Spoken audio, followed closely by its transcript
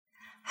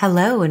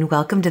Hello and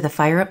welcome to the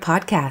Fire Up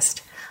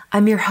Podcast.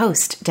 I'm your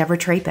host, Deborah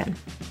Trapin.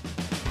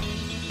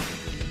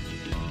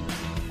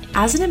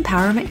 As an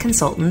empowerment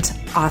consultant,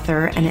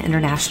 author, and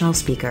international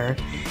speaker,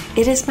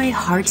 it is my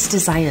heart's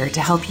desire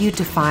to help you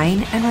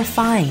define and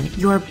refine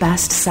your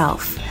best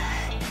self.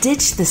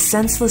 Ditch the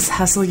senseless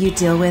hustle you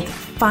deal with,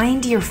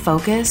 find your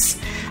focus,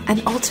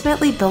 and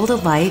ultimately build a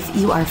life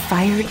you are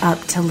fired up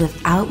to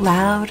live out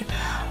loud,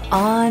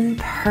 on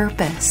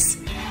purpose,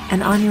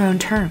 and on your own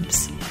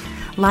terms.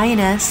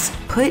 Lioness,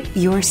 put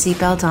your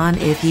seatbelt on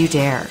if you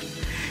dare.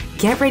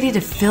 Get ready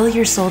to fill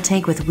your soul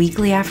tank with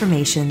weekly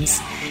affirmations,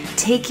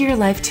 take your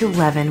life to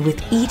 11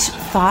 with each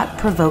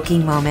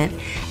thought-provoking moment,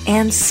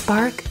 and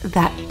spark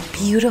that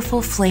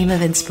beautiful flame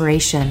of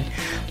inspiration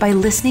by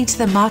listening to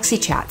the Moxie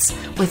Chats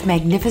with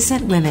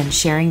magnificent women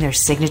sharing their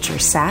signature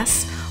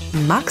sass,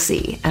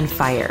 moxie, and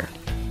fire.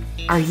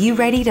 Are you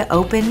ready to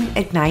open,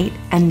 ignite,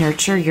 and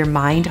nurture your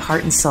mind,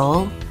 heart, and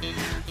soul?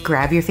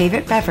 Grab your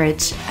favorite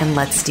beverage and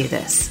let's do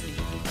this.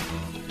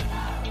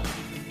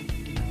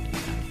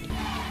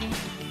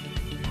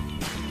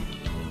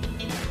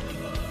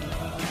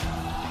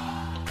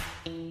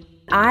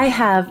 I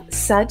have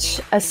such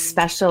a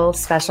special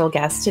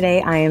guest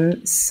today. I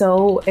am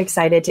so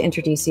excited to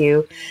introduce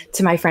you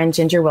to my friend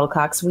Ginger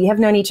Wilcox. We have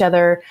known each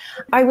other.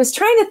 I was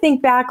trying to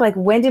think back,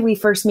 when did we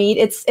first meet?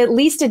 It's at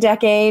least a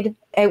decade.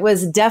 It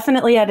was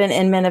definitely at an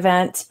Inman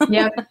event.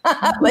 Yep,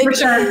 for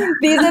sure.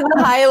 These are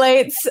the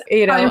highlights,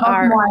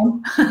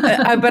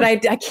 but I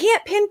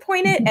can't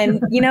pinpoint it.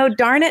 And,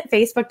 darn it,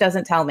 Facebook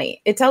doesn't tell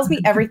me. It tells me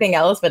everything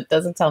else, but it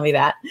doesn't tell me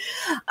that.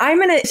 I'm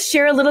going to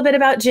share a little bit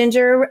about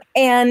Ginger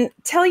and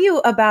tell you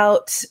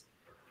about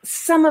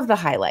some of the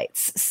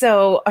highlights.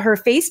 So her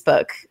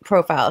Facebook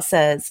profile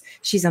says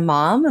she's a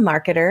mom, a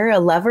marketer, a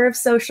lover of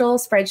social,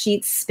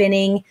 spreadsheets,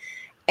 spinning,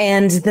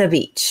 and the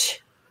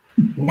beach.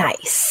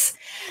 Nice.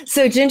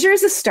 So Ginger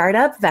is a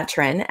startup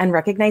veteran and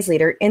recognized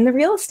leader in the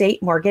real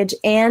estate, mortgage,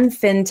 and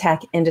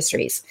fintech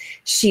industries.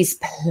 She's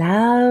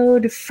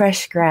plowed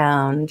fresh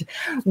ground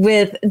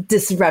with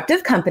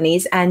disruptive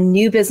companies and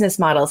new business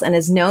models and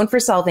is known for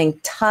solving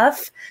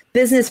tough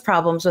business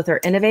problems with her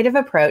innovative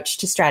approach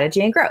to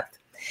strategy and growth.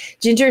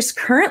 Ginger's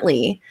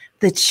currently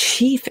the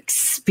Chief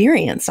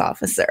Experience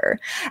Officer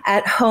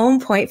at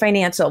Home Point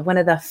Financial, one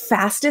of the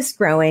fastest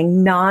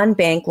growing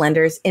non-bank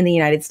lenders in the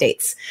United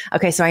States.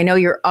 Okay, so I know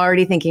you're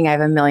already thinking I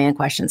have a million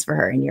questions for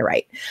her, and you're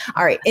right.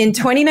 All right, in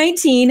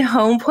 2019,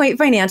 Home Point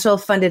Financial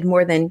funded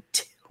more than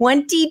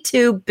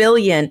 $22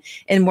 billion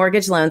in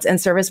mortgage loans and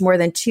serviced more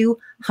than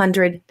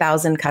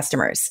 200,000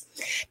 customers.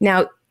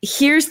 Now,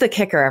 here's the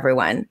kicker,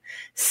 everyone.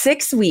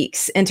 6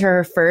 weeks into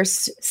her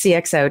first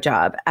CXO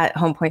job at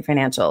Home Point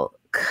Financial,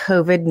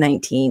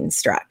 COVID-19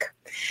 struck.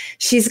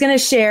 She's going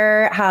to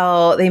share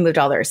how they moved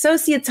all their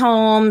associates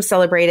home,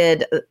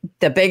 celebrated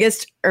the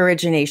biggest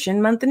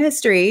origination month in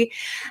history,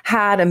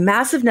 had a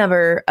massive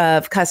number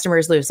of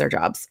customers lose their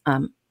jobs.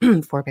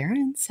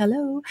 Forbearance,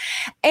 hello.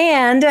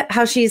 And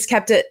how she's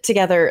kept it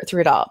together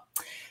through it all.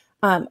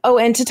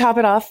 And to top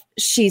it off,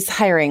 she's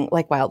hiring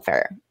like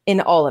wildfire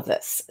in all of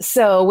this.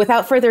 So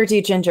without further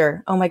ado,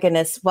 Ginger, oh my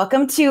goodness,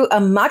 welcome to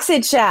a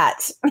Moxie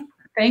Chat.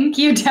 Thank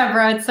you,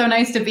 Deborah. It's so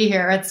nice to be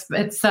here.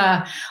 It's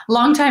a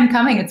long time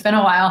coming. It's been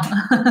a while.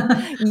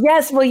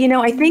 Yes. Well,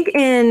 I think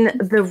in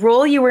the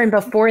role you were in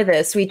before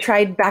this, we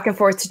tried back and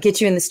forth to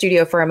get you in the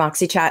studio for a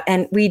Moxie Chat,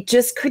 and we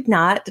just could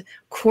not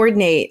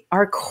coordinate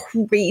our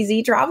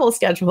crazy travel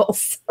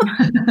schedules.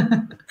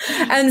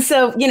 And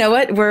so, you know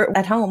what? We're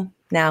at home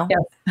now.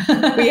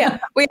 Yes.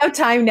 we have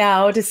time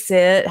now to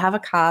sit, have a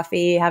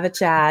coffee, have a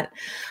chat.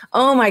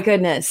 Oh my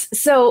goodness.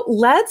 So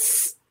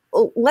let's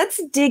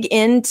dig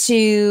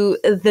into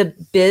the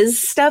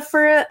biz stuff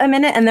for a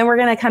minute, and then we're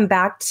going to come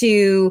back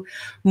to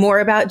more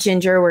about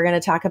Ginger. We're going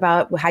to talk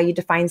about how you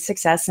define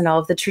success and all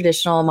of the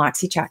traditional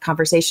Moxie Chat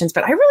conversations.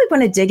 But I really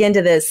want to dig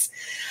into this.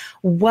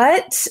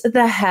 What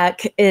the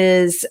heck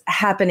is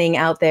happening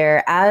out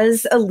there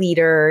as a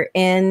leader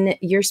in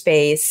your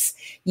space?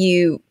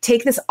 You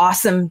take this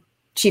awesome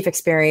Chief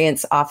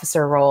Experience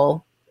Officer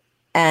role,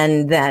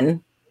 and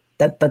then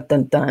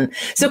dun.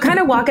 So kind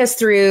of walk us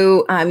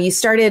through, you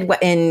started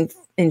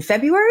in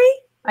February?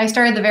 I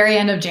started the very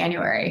end of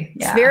January.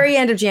 Yeah. Very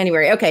end of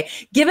January. Okay.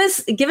 Give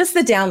us the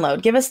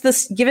download. Give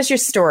us your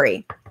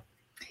story.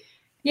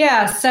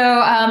 Yeah.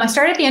 So I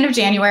started at the end of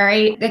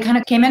January. They kind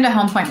of came into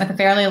Home Point with a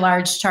fairly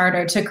large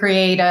charter to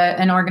create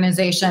an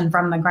organization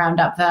from the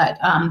ground up that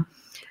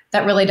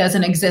really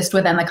doesn't exist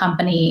within the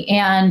company.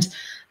 And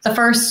the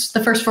first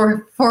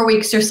 4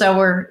 weeks or so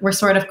were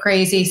sort of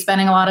crazy,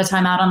 spending a lot of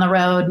time out on the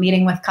road,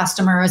 meeting with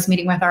customers,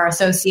 meeting with our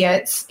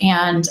associates,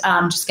 and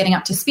just getting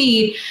up to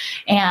speed.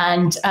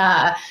 And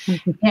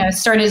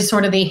started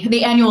sort of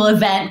the annual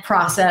event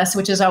process,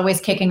 which is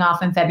always kicking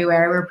off in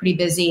February. We were pretty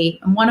busy.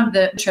 And one of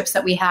the trips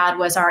that we had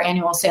was our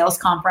annual sales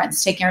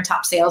conference, taking our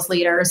top sales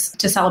leaders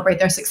to celebrate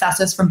their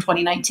successes from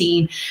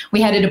 2019. We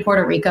headed to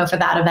Puerto Rico for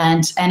that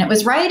event, and it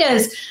was right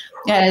as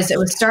it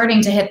was starting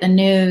to hit the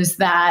news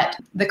that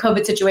the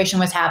COVID situation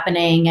was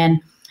happening, and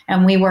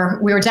And we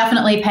were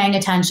definitely paying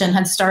attention,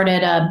 had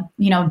started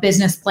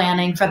business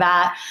planning for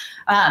that.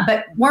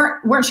 But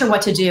weren't sure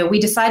what to do. We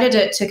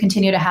decided to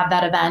continue to have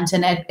that event.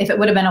 And if it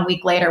would have been a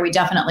week later, we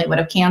definitely would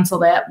have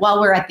canceled it. While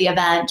we're at the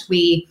event,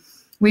 we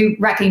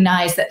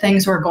recognized that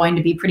things were going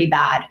to be pretty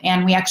bad.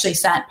 And we actually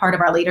sent part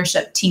of our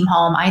leadership team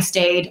home. I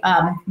stayed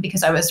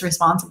because I was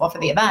responsible for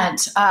the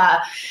event.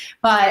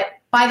 But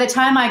by the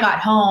time I got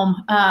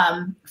home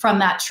from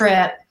that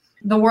trip,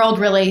 the world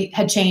really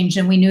had changed,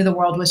 and we knew the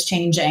world was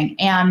changing.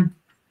 And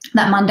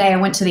that Monday, I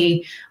went to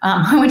the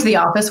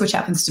office, which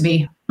happens to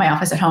be my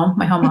office at home,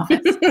 my home office.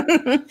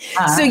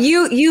 So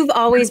you've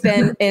always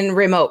been in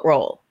remote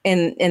role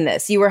in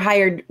this. You were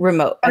hired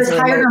remote. I was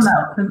hired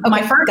remote.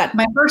 Okay,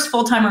 my first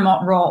full-time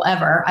remote role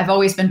ever. I've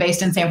always been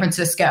based in San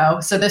Francisco,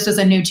 so this was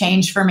a new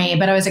change for me.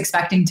 But I was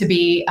expecting to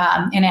be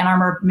in Ann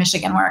Arbor,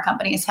 Michigan, where our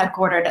company is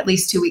headquartered, at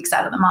least 2 weeks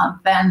out of the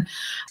month. And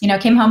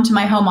came home to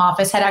my home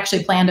office. Had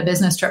actually planned a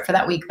business trip for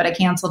that week, but I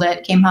canceled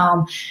it. Came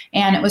home,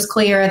 and it was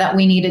clear that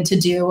we needed to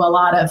do a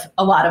lot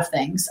of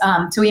things.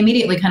 So we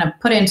immediately kind of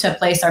put into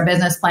place our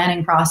business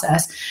planning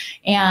process,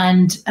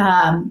 and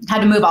had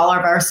to move all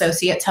of our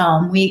associates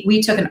home.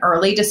 We took an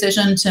early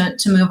decision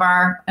to move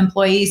our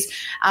employees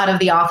out of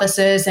the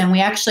offices, and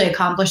we actually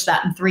accomplished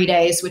that in 3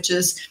 days, which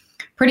is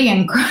pretty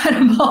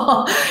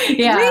incredible.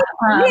 Yeah,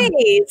 3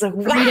 days.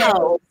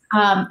 Wow.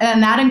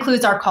 And that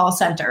includes our call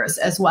centers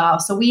as well.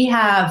 So we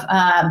have,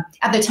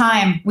 at the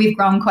time, we've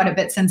grown quite a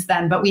bit since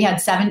then, but we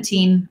had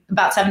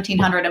about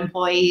 1,700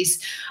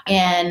 employees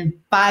in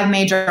 5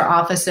 major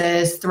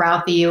offices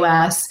throughout the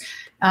U.S.,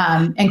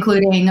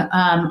 including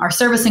our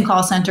service and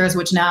call centers,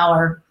 which now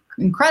are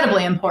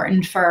incredibly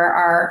important for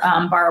our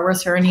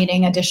borrowers who are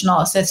needing additional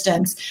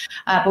assistance.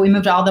 But we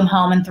moved all of them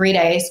home in 3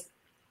 days.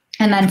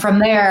 And then from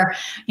there,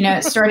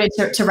 it started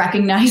to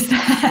recognize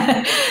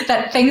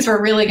that things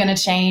were really going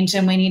to change,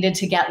 and we needed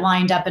to get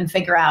lined up and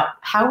figure out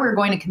how we're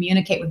going to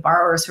communicate with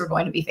borrowers who are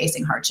going to be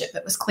facing hardship.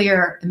 It was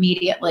clear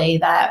immediately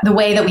that the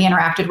way that we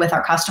interacted with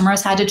our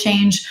customers had to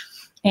change.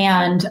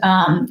 And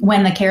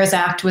when the CARES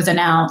Act was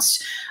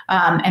announced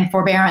and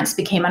forbearance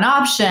became an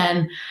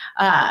option,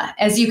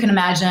 as you can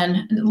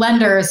imagine,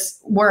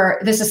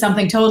 this is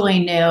something totally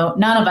new.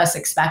 None of us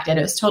expected.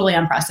 It was totally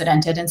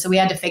unprecedented. And so we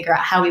had to figure out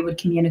how we would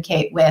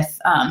communicate with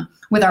our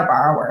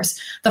borrowers.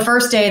 The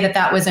first day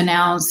that was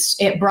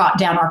announced, it brought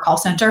down our call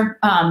center.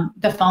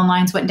 The phone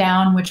lines went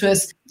down, which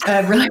was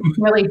a really,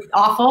 really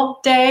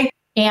awful day.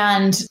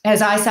 And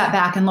as I sat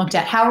back and looked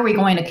at how are we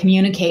going to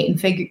communicate and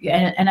figure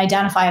and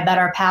identify a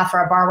better path for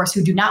our borrowers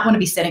who do not want to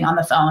be sitting on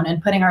the phone,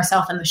 and putting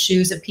ourselves in the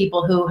shoes of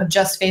people who have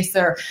just faced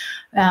the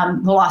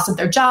loss of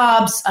their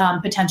jobs,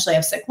 potentially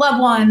have sick loved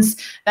ones,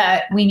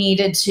 that we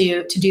needed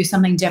to do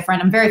something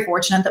different. I'm very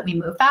fortunate that we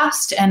moved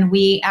fast, and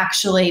we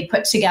actually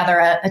put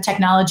together a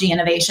technology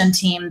innovation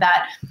team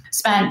that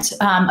spent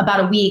about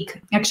a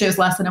week. Actually, it was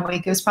less than a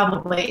week.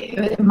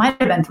 It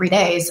might have been 3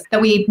 days that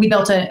we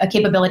built a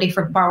capability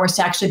for borrowers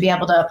to actually be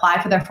able to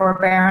apply for their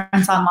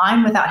forbearance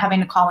online without having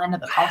to call into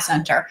the call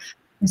center.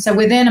 And so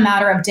within a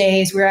matter of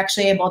days, we were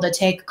actually able to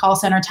take call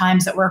center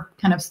times that were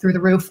kind of through the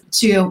roof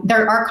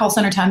our call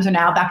center times are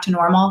now back to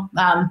normal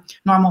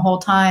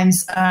hold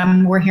times.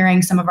 We're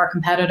hearing some of our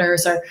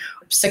competitors are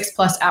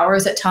 6+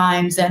 hours at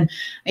times. And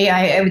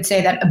I would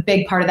say that a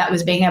big part of that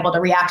was being able to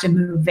react and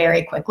move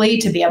very quickly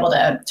to be able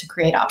to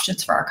create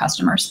options for our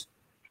customers.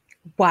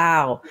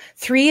 Wow.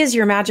 3 is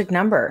your magic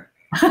number.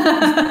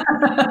 I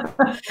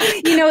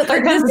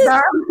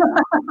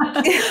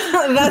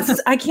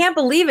can't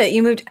believe it.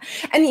 You moved.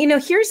 And,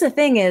 here's the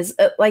thing is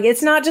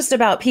it's not just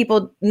about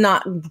people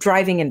not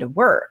driving into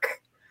work,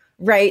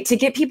 right? To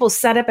get people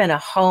set up in a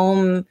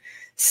home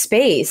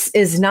space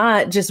is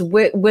not just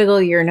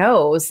wiggle your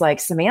nose like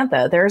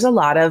Samantha. There's a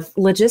lot of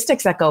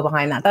logistics that go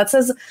behind that. That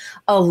says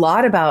a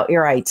lot about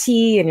your IT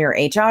and your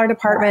HR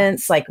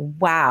departments. Like,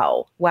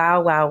 wow.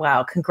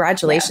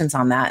 Congratulations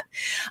on that.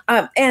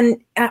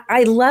 And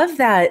I love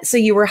that. So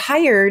you were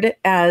hired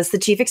as the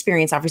Chief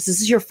Experience Officer.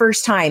 This is your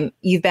first time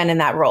you've been in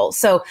that role.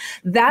 So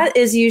that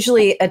is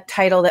usually a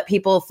title that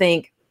people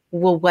think,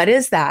 well, what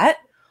is that?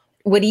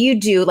 What do you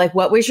do? Like,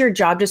 what was your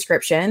job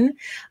description?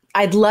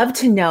 I'd love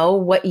to know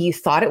what you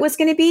thought it was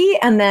going to be,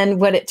 and then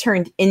what it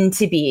turned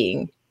into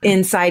being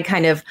inside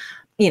kind of,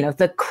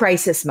 the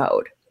crisis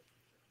mode.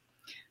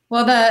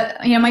 Well,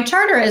 my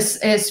charter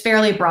is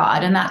fairly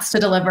broad, and that's to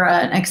deliver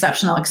an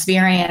exceptional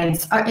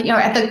experience. At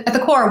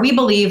the core, we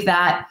believe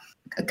that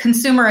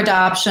consumer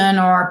adoption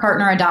or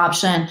partner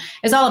adoption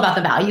is all about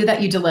the value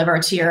that you deliver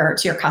to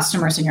your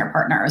customers and your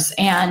partners,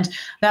 and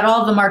that all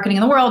of the marketing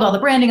in the world, all the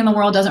branding in the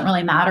world doesn't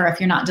really matter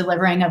if you're not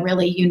delivering a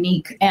really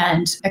unique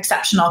and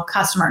exceptional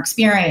customer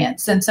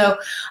experience. And so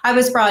I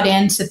was brought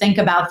in to think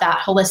about that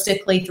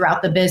holistically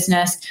throughout the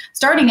business,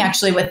 starting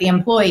actually with the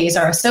employees,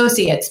 our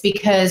associates,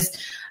 because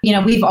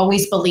we've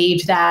always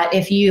believed that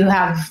if you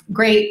have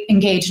great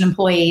engaged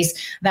employees,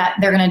 that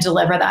they're going to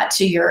deliver that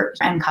to your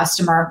end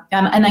customer,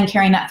 and then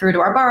carrying that through to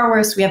our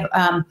borrowers. We have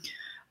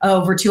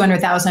over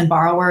 200,000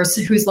 borrowers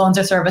whose loans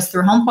are serviced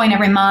through HomePoint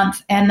every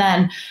month. And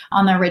then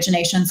on the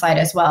origination side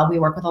as well, we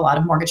work with a lot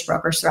of mortgage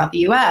brokers throughout the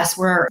US.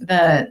 We're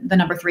the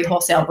number 3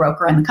 wholesale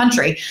broker in the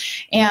country.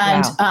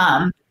 And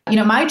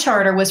my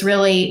charter was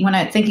really, when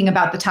I'm thinking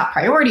about the top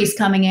priorities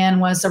coming in,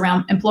 was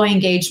around employee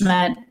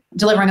engagement,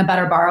 delivering a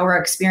better borrower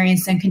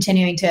experience, and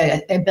continuing to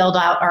build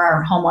out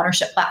our home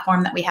ownership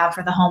platform that we have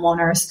for the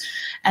homeowners,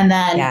 and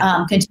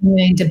then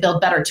continuing to build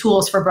better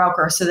tools for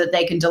brokers so that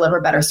they can deliver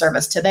better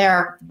service to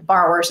their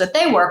borrowers that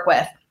they work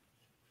with.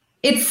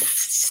 It's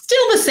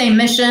still the same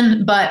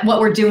mission, but what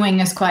we're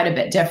doing is quite a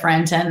bit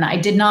different. And I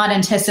did not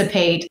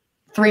anticipate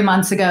 3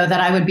 months ago that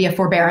I would be a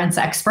forbearance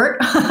expert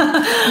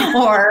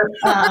or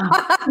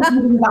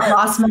about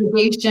loss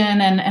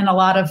mitigation and a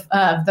lot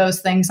of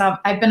those things.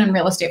 I've been in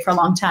real estate for a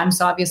long time,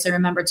 so obviously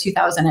remember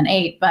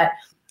 2008, but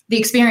the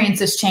experience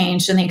has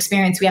changed, and the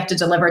experience we have to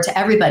deliver to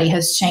everybody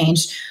has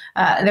changed.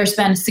 There's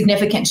been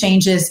significant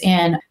changes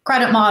in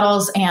credit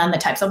models and the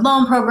types of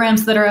loan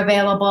programs that are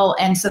available.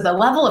 And so the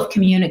level of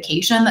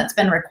communication that's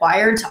been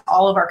required to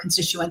all of our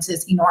constituents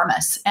is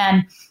enormous.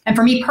 And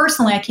for me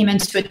personally, I came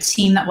into a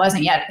team that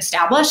wasn't yet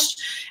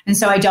established. And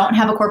so I don't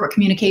have a corporate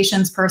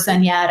communications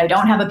person yet. I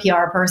don't have a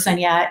PR person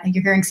yet. And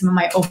you're hearing some of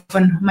my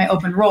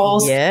open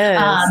roles.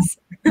 Yes.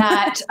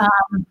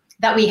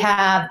 That we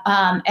have,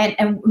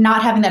 and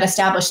not having that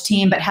established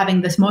team, but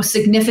having this most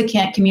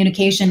significant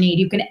communication need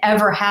you can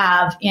ever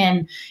have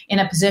in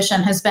a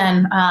position has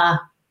been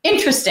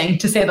interesting,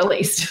 to say the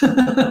least.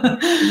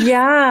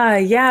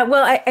 Yeah.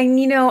 Well,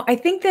 I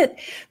think that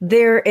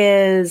there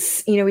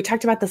is, we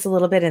talked about this a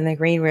little bit in the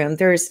green room.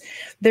 There's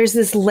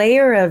this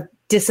layer of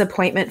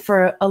disappointment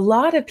for a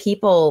lot of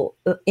people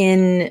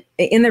in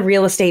the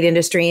real estate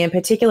industry in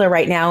particular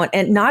right now,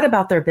 and not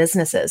about their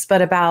businesses, but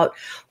about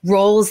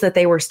roles that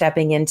they were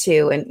stepping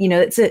into. And,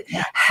 it's a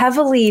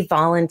heavily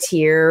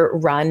volunteer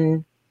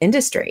run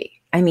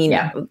industry. I mean,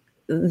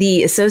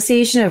 the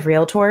Association of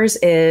Realtors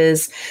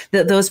is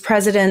those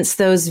presidents,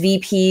 those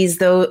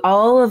VPs,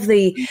 all of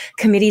the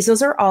committees,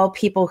 those are all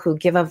people who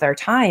give of their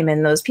time.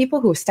 And those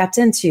people who stepped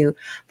into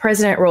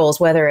president roles,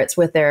 whether it's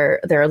with their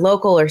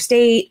local or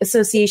state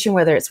association,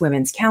 whether it's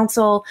women's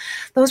council,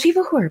 those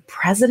people who are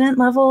president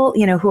level,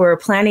 who are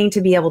planning to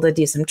be able to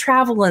do some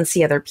travel and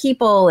see other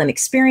people and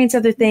experience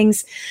other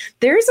things,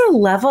 there's a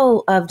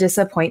level of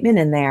disappointment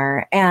in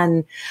there.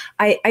 And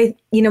I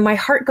my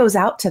heart goes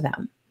out to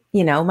them.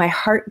 My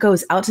heart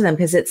goes out to them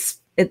because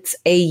it's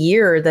a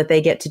year that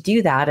they get to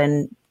do that,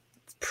 and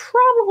it's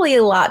probably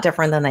a lot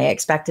different than they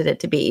expected it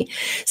to be.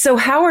 So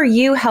how are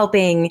you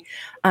helping,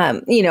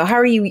 how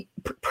are you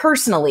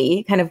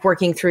personally kind of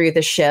working through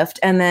the shift?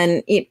 And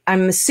then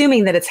I'm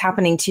assuming that it's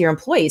happening to your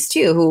employees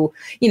too, who,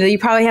 you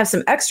probably have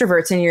some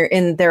extroverts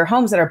in their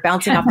homes that are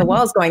bouncing off the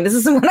walls going, this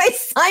isn't what I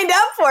signed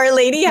up for,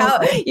 lady.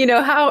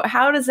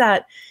 How does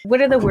that,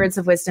 what are the words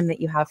of wisdom that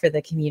you have for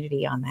the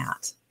community on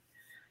that?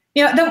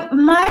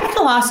 My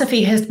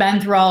philosophy has been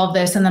through all of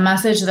this, and the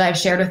message that I've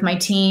shared with my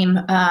team,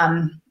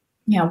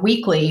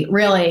 weekly,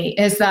 really,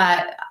 is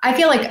that I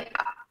feel like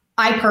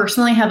I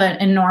personally have an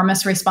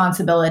enormous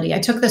responsibility. I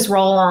took this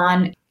role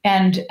on,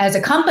 and as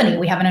a company,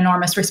 we have an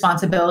enormous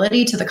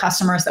responsibility to the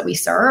customers that we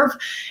serve.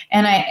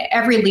 And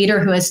every leader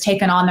who has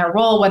taken on their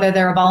role, whether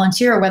they're a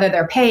volunteer or whether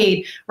they're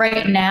paid,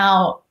 right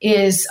now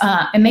is,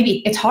 and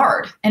maybe it's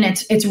hard, and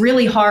it's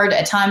really hard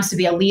at times to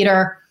be a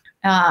leader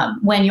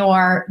when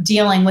you're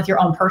dealing with your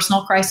own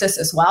personal crisis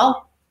as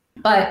well.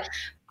 But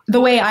the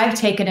way I've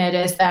taken it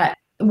is that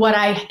what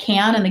I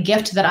can and the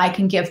gift that I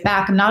can give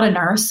back, I'm not a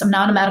nurse, I'm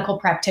not a medical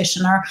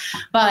practitioner,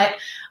 but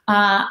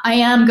I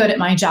am good at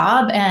my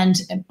job. And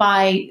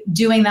by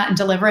doing that and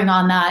delivering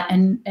on that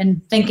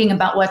and thinking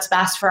about what's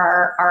best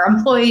for our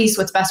employees,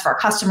 what's best for our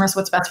customers,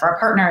 what's best for our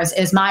partners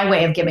is my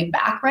way of giving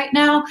back right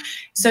now.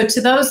 So to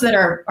those that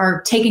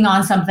are taking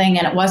on something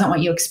and it wasn't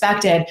what you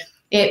expected,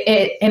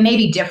 it may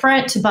be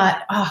different,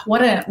 but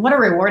what a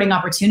rewarding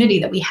opportunity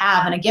that we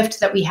have, and a gift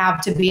that we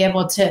have to be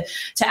able to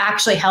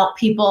actually help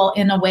people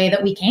in a way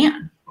that we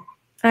can.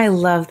 I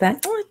love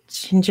that. Oh,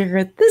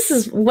 Ginger, this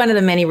is one of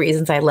the many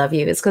reasons I love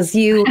you, is because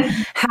you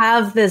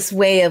have this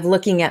way of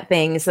looking at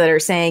things that are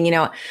saying,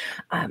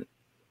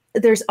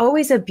 there's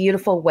always a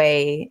beautiful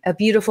way, a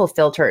beautiful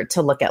filter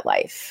to look at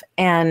life.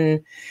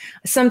 And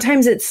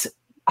sometimes it's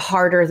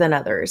harder than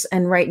others.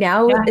 And right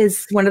now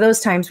is one of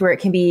those times where it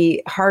can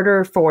be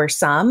harder for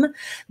some.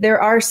 There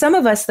are some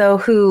of us, though,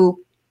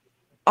 who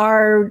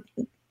are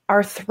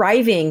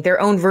thriving their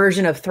own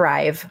version of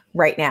thrive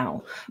right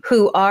now,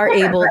 who are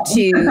able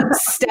to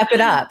step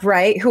it up,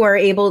 right? Who are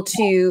able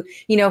to,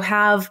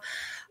 have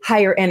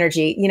higher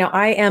energy.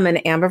 I am an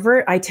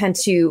ambivert. I tend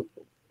to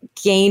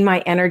gain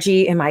my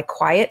energy in my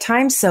quiet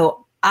time.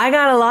 So I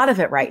got a lot of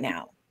it right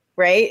now.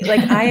 Right?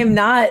 Like I am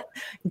not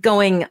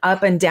going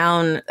up and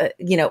down,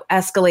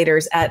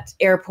 escalators at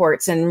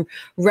airports and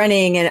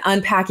running and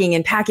unpacking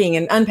and packing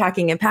and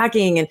unpacking and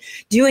packing and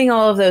doing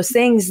all of those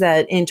things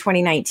that in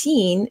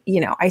 2019,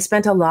 I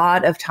spent a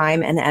lot of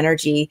time and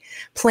energy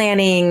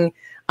planning,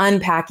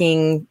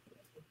 unpacking,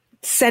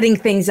 setting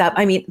things up,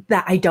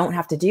 that I don't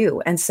have to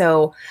do. And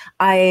so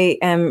I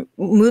am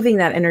moving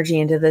that energy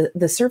into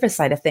the service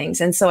side of things.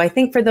 And so I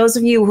think for those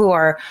of you who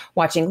are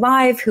watching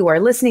live, who are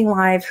listening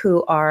live,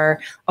 who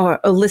are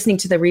listening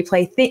to the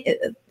replay,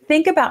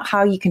 think about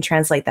how you can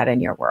translate that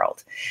in your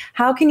world.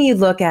 How can you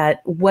look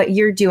at what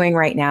you're doing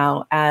right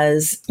now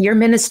as your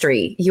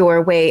ministry,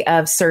 your way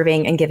of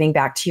serving and giving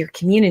back to your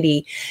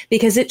community?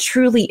 Because it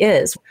truly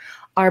is.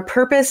 Our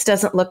purpose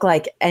doesn't look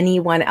like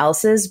anyone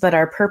else's, but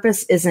our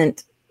purpose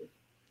isn't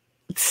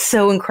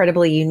so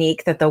incredibly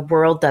unique that the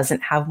world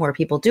doesn't have more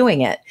people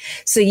doing it.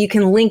 So you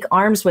can link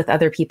arms with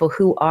other people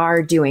who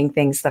are doing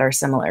things that are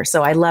similar.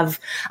 So I love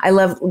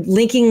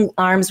linking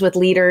arms with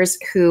leaders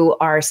who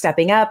are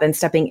stepping up and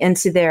stepping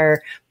into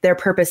their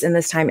purpose in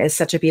this time is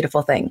such a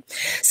beautiful thing.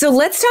 So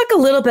let's talk a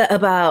little bit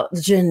about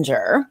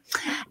Ginger,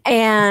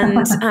 and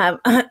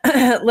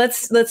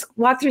let's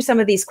walk through some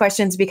of these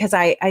questions because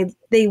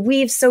they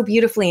weave so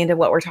beautifully into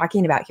what we're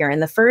talking about here.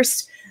 And the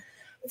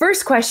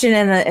First question,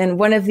 and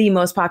one of the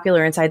most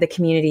popular inside the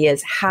community,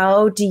 is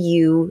how do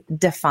you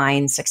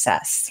define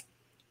success?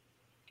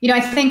 I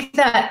think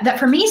that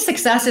for me,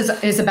 success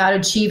is about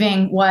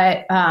achieving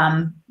what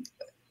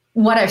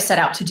I've set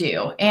out to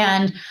do.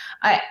 And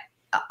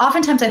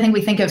oftentimes I think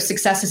we think of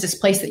success as this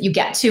place that you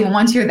get to, and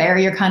once you're there,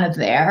 you're kind of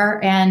there.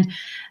 And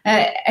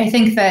I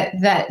think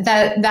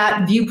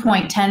that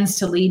viewpoint tends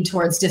to lead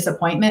towards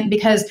disappointment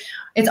because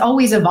it's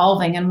always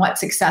evolving, and what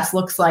success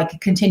looks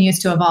like continues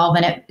to evolve.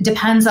 And it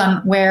depends on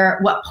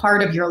what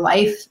part of your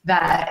life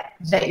that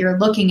you're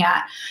looking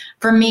at.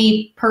 For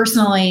me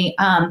personally,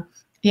 I'm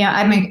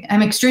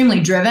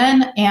extremely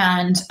driven,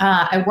 and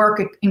I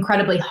work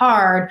incredibly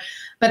hard,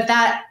 but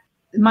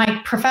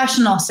my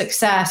professional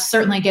success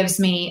certainly gives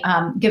me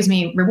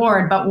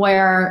reward, but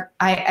where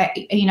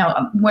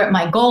where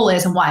my goal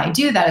is and why I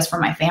do that is for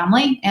my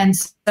family. And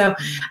so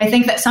I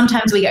think that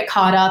sometimes we get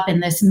caught up in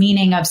this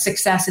meaning of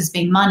success as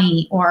being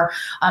money or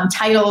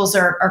titles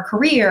or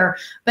career.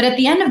 But at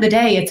the end of the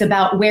day, it's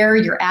about where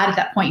you're at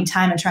that point in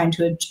time and trying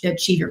to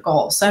achieve your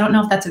goals. So I don't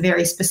know if that's a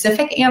very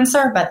specific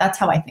answer, but that's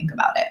how I think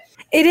about it.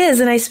 It is.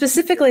 And I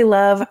specifically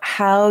love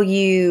how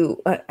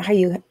you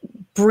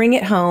bring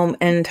it home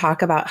and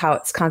talk about how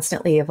it's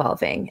constantly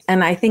evolving.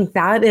 And I think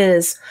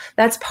that's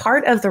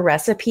part of the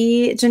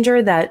recipe,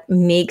 Ginger, that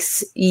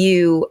makes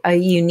you a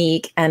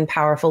unique and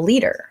powerful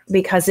leader,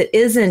 because it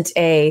isn't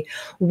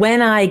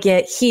when I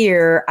get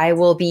here, I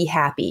will be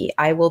happy,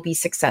 I will be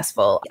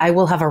successful, I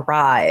will have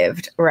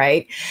arrived,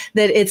 right?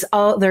 That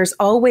there's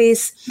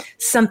always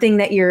something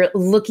that you're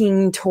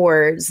looking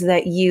towards,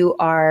 that you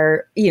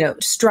are,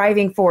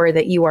 striving for,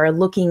 that you are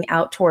looking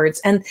out towards.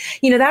 And,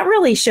 that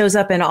really shows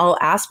up in all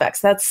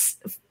aspects. That's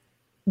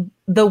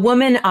the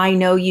woman I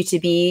know you to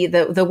be,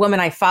 the woman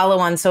I follow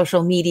on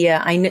social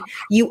media. I know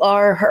you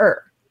are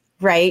her,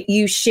 right?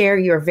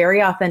 You're very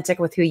authentic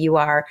with who you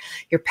are.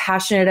 You're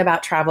passionate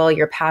about travel.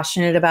 You're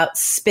passionate about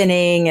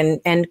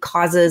spinning and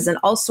causes and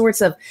all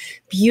sorts of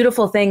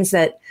beautiful things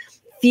that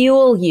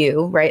fuel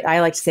you, right?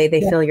 I like to say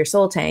they fill your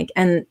soul tank.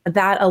 And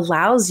that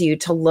allows you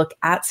to look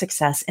at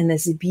success in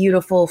this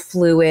beautiful,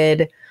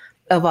 fluid,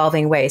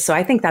 evolving way. So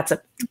I think that's a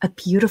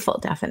beautiful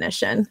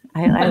definition.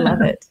 I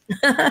love it.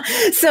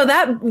 So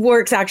that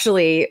works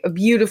actually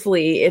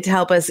beautifully to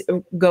help us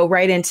go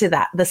right into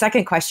the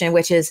second question,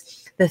 which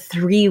is the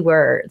 3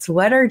 words.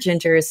 What are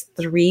Ginger's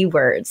 3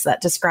 words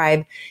that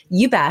describe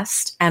you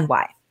best and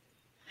why?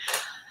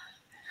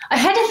 I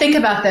had to think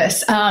about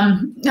this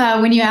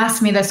when you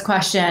asked me this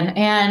question.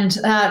 And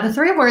the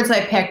 3 words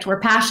I picked were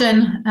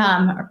passion,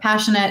 or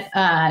passionate,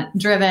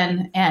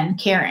 driven, and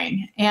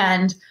caring.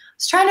 And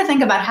I was trying to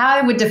think about how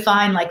I would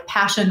define like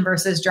passion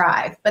versus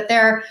drive, but they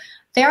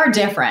are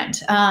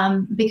different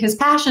because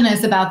passion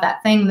is about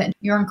that thing that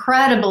you're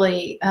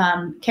incredibly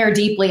care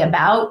deeply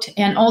about.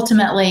 And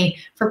ultimately,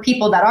 for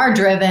people that are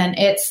driven,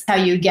 it's how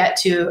you get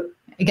to,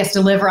 I guess,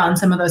 deliver on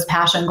some of those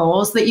passion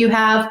goals that you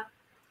have.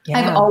 Yeah.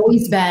 I've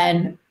always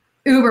been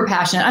uber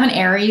passionate. I'm an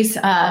Aries,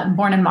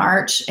 born in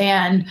March,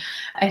 and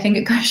I think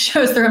it kind of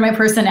shows through my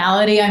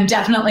personality. I'm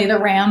definitely the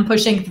ram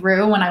pushing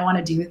through when I want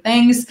to do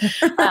things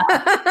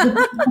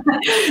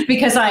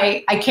because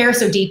I care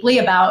so deeply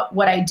about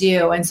what I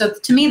do. And so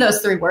to me,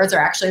 those 3 words are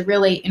actually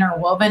really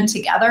interwoven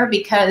together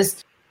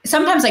because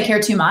sometimes I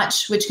care too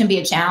much, which can be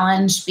a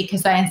challenge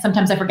because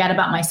sometimes I forget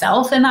about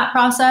myself in that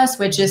process,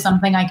 which is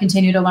something I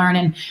continue to learn.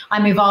 And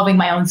I'm evolving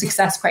my own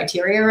success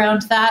criteria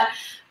around that.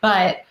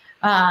 But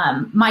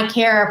my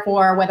care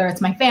for whether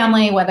it's my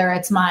family, whether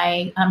it's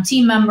my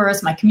team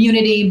members, my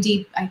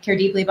community, I care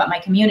deeply about my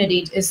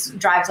community,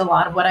 drives a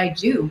lot of what I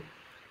do.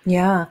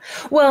 Yeah.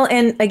 Well,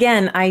 and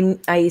again,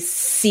 I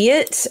see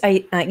it,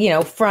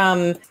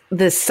 from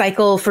the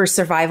cycle for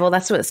survival.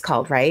 That's what it's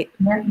called, right?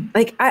 Yeah.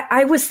 Like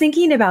I was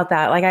thinking about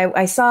that. Like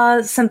I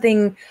saw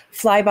something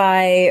fly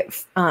by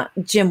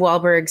Jim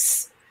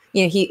Wahlberg's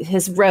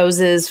his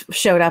roses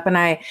showed up,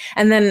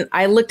 and then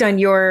I looked on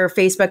your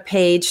Facebook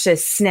page to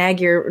snag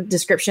your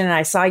description, and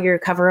I saw your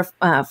cover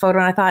photo,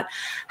 and I thought,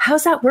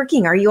 how's that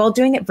working? Are you all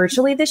doing it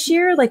virtually this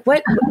year? Like,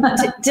 what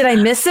did I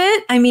miss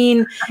it? I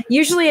mean,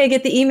 usually I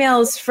get the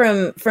emails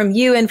from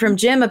you and from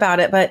Jim about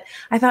it, but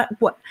I thought,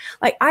 what?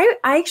 Like,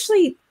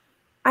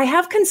 I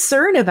have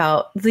concern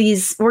about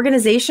these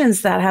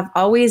organizations that have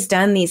always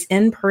done these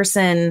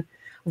in-person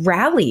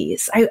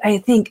rallies. I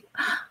think,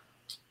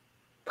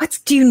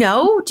 do you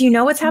know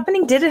what's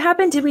happening? Did it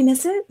happen? Did we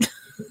miss it?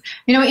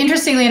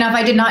 Interestingly enough,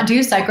 I did not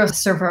do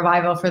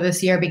Psychosurvival for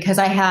this year because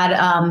I had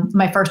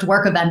my first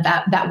work event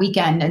that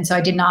weekend. And so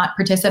I did not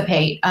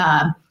participate.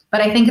 But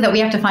I think that we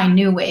have to find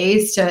new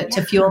ways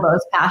to fuel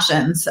those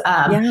passions,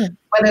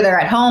 whether they're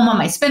at home on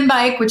my spin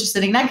bike, which is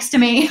sitting next to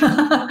me,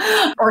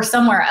 or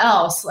somewhere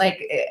else.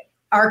 Like,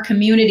 our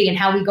community and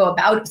how we go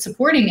about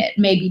supporting it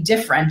may be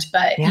different,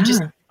 but you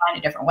just find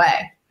a different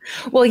way.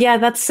 Well, yeah,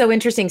 that's so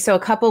interesting. So a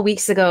couple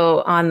weeks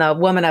ago on the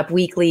Woman Up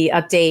Weekly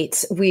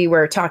update, we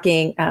were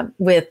talking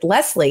with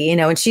Leslie,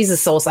 and she's a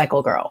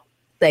SoulCycle girl.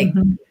 Like,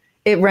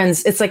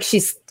 it's like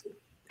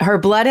her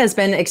blood has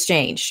been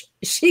exchanged.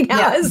 She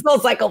now has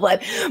SoulCycle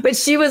blood, but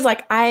she was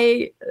like,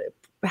 I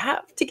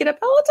have to get a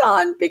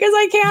Peloton because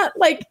I can't,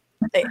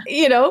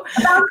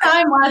 About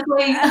time,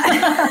 Leslie.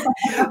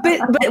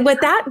 but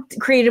what that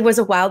created was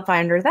a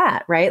wildfinder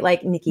that, right?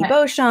 Like Nikki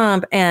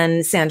Beauchamp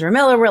and Sandra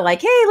Miller were like,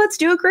 hey, let's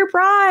do a group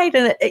ride.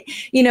 And,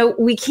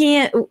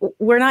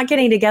 we're not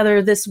getting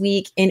together this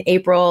week in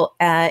April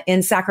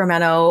in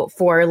Sacramento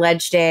for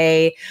Ledge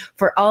Day,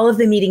 for all of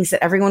the meetings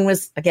that everyone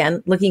was,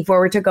 again, looking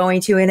forward to going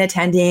to and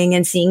attending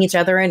and seeing each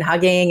other and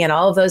hugging and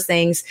all of those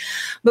things.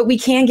 But we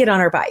can get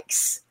on our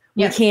bikes.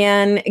 We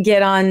can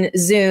get on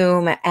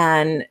Zoom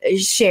and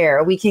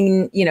share. We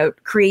can,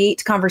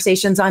 create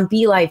conversations on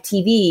BeLive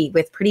TV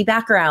with pretty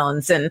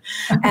backgrounds and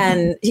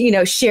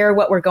share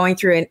what we're going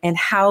through and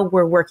how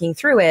we're working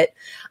through it.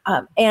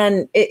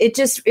 And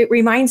it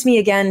reminds me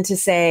again to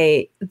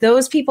say,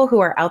 those people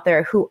who are out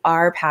there who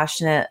are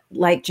passionate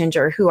like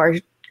Ginger, who are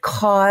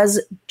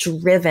cause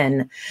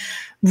driven,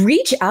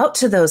 reach out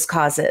to those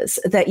causes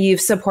that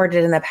you've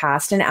supported in the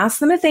past and ask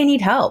them if they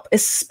need help.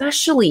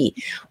 Especially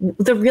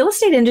the real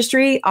estate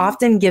industry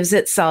often gives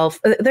itself,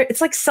 it's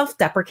like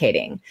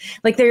self-deprecating.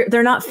 Like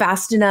they're not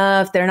fast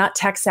enough. They're not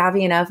tech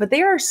savvy enough, but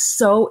they are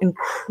so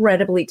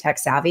incredibly tech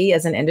savvy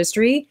as an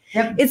industry.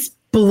 Yep. It's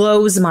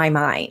blows my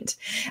mind.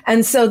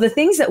 And so the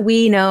things that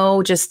we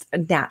know just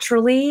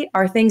naturally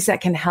are things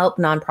that can help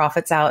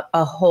nonprofits out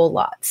a whole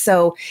lot.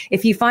 So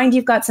if you find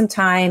you've got some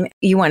time,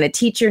 you want to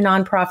teach your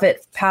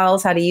nonprofit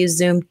pals how to use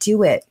Zoom,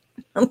 do it.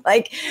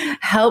 Like,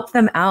 help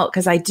them out.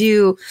 Because I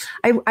don't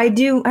want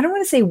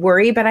to say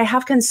worry, but I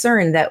have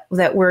concern that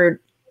we're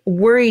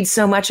worried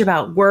so much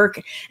about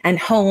work and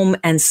home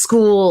and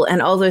school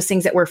and all those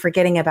things that we're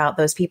forgetting about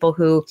those people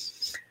who,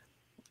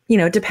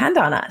 depend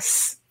on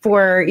us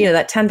for,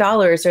 that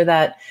 $10 or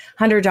that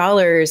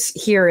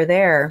 $100 here or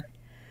there.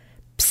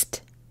 Psst.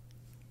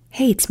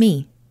 Hey, it's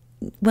me.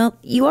 Well,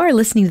 you are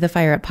listening to the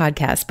Fire Up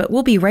podcast, but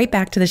we'll be right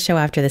back to the show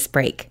after this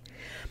break.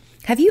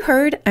 Have you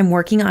heard I'm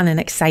working on an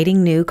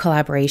exciting new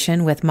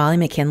collaboration with Molly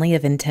McKinley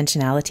of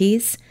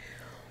Intentionalities?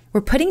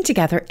 We're putting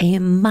together a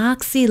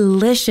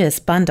Moxie-licious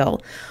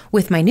bundle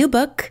with my new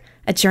book,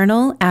 a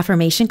journal,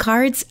 affirmation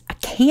cards, a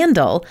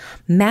candle,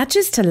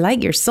 matches to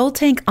light your soul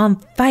tank on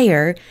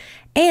fire,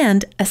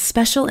 and a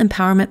special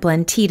empowerment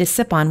blend tea to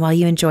sip on while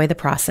you enjoy the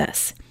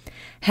process.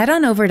 Head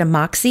on over to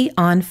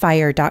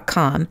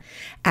moxieonfire.com,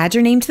 add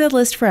your name to the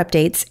list for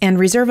updates, and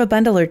reserve a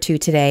bundle or two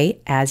today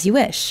as you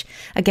wish.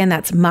 Again,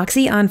 that's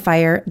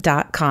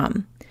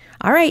moxieonfire.com.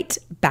 All right,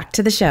 back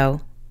to the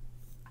show.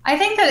 I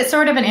think that it's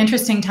sort of an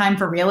interesting time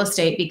for real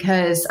estate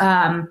because,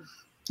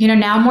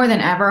 now more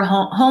than ever,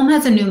 home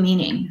has a new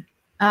meaning.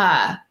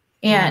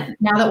 And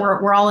now that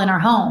we're all in our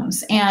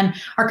homes and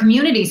our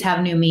communities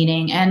have new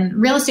meaning, and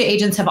real estate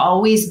agents have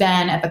always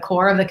been at the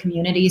core of the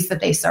communities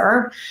that they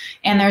serve.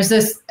 And there's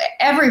this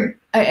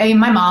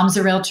my mom's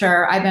a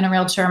realtor. I've been a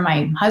realtor.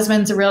 My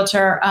husband's a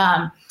realtor.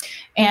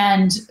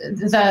 And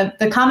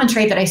the common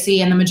trait that I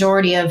see in the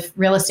majority of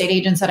real estate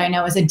agents that I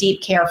know is a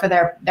deep care for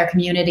their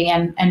community,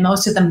 and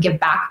most of them give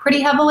back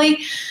pretty heavily.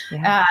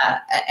 Yeah.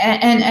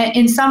 And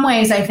in some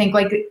ways, I think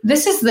like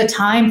this is the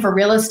time for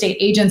real estate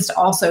agents to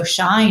also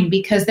shine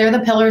because they're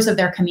the pillars of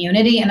their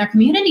community, and their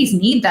communities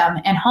need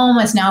them. And home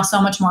is now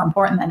so much more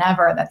important than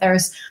ever.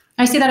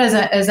 I see that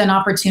as an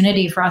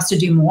opportunity for us to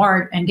do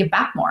more and give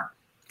back more.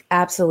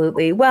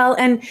 Absolutely. Well,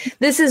 and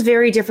this is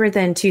very different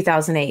than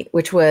 2008,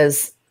 which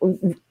was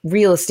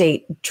real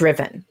estate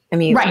driven. I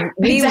mean, right,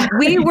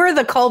 exactly. we were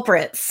the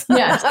culprits.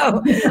 Yes.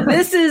 So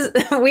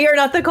we are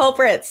not the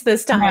culprits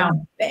this time.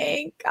 No.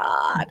 Thank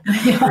God.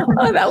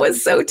 Oh, that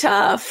was so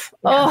tough.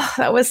 Yeah. Oh,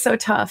 that was so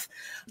tough.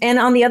 And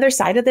on the other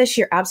side of this,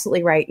 you're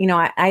absolutely right.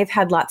 I've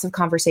had lots of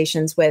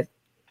conversations with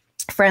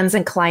friends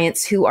and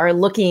clients who are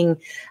looking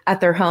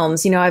at their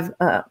homes. I've,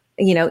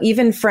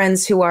 even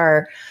friends who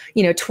are,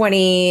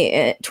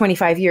 20,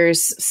 25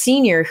 years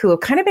senior who have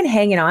kind of been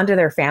hanging on to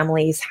their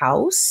family's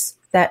house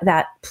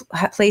that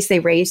place they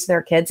raised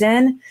their kids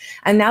in.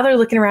 And now they're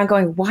looking around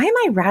going, why am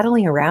I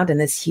rattling around in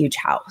this huge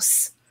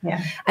house?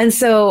 Yeah. And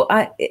so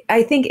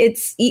I think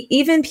it's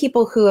even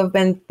people who have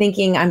been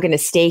thinking I'm going to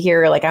stay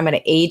here, like I'm going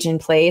to age in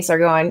place, are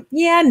going,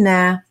 yeah,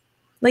 nah.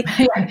 Like,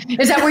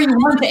 is that where you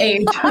want to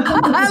age?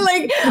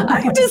 Like,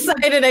 I've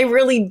decided I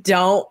really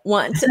don't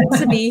want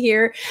to be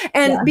here.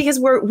 And because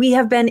we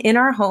have been in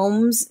our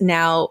homes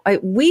now,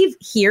 we've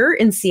here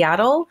in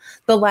Seattle,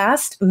 the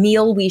last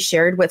meal we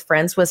shared with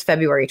friends was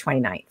February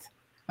 29th.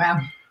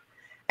 Wow.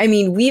 I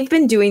mean, we've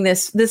been doing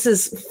this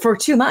is for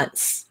 2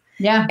 months.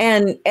 Yeah.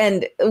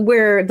 And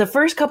where the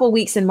first couple of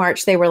weeks in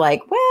March, they were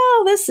like,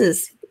 well, this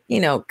is,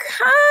 kind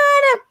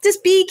of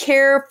just be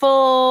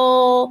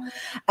careful.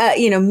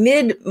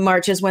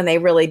 Mid-March is when they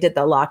really did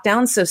the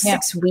lockdown. So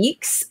 6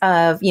 weeks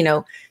of,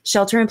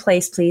 shelter in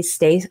place, please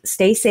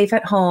stay safe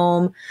at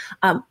home.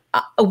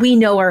 We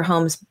know our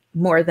homes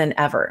more than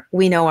ever.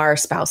 We know our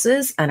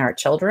spouses and our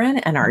children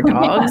and our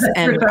dogs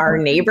and our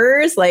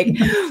neighbors. Like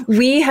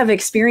we have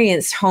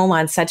experienced home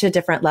on such a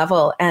different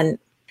level. And,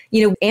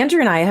 Andrew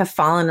and I have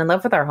fallen in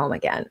love with our home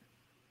again.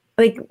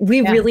 Like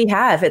we really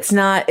have.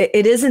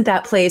 It isn't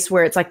that place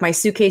where it's like my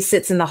suitcase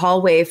sits in the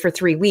hallway for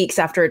 3 weeks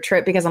after a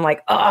trip because I'm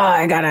like, oh,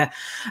 I gotta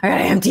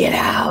empty it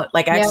out.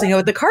 Like I actually know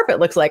what the carpet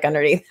looks like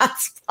underneath that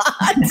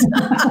spot.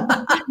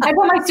 I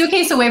put my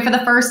suitcase away for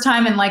the first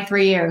time in like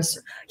 3 years.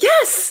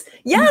 Yes,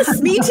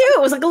 me too.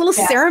 It was like a little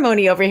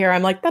ceremony over here.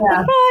 I'm like,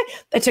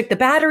 I took the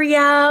battery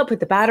out, put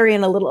the battery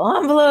in a little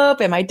envelope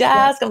in my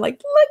desk. I'm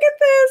like, look at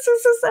this.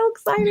 This is so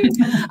exciting.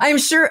 I'm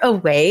sure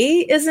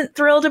Away isn't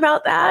thrilled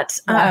about that.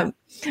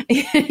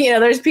 Yeah.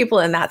 There's people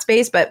in that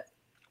space, but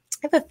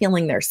I have a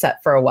feeling they're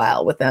set for a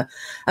while with the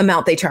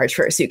amount they charge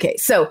for a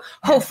suitcase. So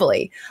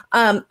hopefully,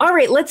 all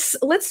right, let's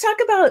talk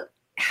about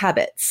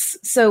habits.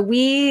 So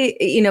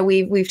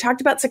we've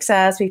talked about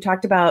success. We've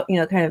talked about,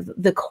 kind of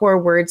the core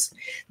words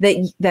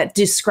that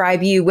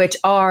describe you, which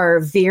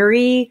are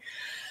very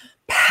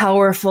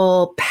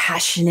powerful,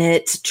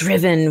 passionate,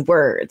 driven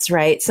words,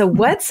 right? So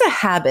what's a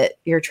habit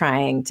you're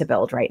trying to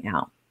build right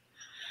now?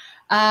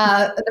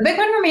 The big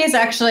one for me is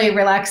actually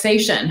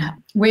relaxation,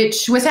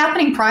 which was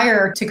happening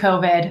prior to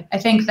COVID. I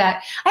think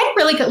that I had a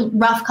really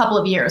rough couple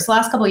of years. The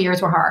last couple of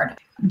years were hard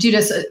due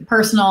to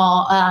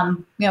personal,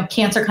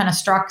 cancer kind of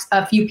struck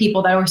a few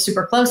people that were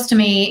super close to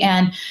me.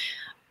 And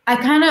I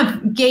kind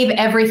of gave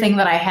everything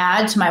that I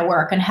had to my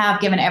work and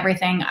have given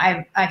everything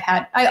I've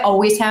had. I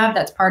always have.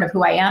 That's part of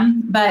who I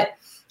am. But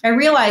I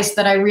realized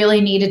that I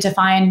really needed to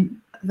find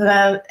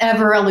the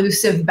ever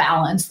elusive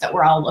balance that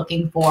we're all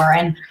looking for.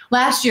 And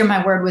last year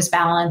my word was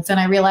balance. And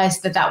I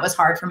realized that was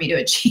hard for me to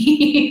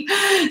achieve.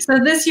 So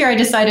this year I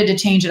decided to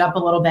change it up a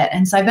little bit.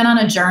 And so I've been on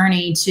a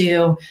journey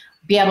to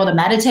be able to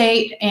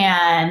meditate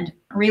and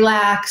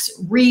relax,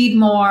 read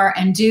more,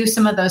 and do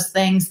some of those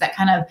things that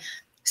kind of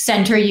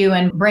center you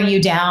and bring you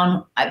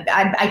down.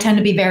 I tend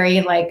to be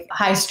very like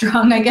high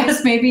strung, I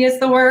guess maybe is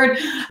the word.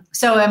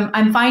 So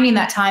I'm finding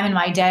that time in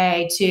my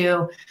day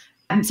to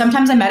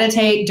sometimes I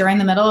meditate during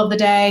the middle of the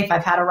day. If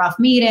I've had a rough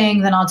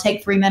meeting, then I'll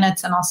take 3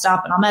 minutes and I'll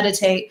stop and I'll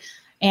meditate.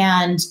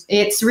 And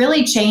it's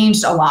really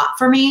changed a lot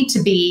for me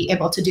to be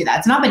able to do that.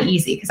 It's not been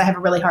easy because I have a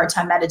really hard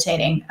time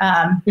meditating.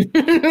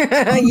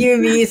 You,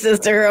 me,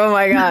 sister. Oh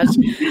my gosh.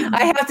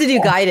 I have to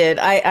do guided.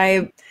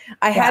 I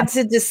had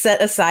to just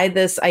set aside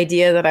this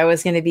idea that I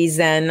was going to be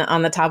Zen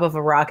on the top of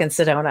a rock in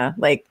Sedona.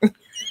 Like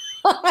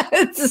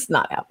it's just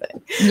not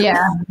happening.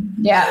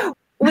 Yeah.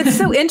 What's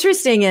so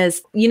interesting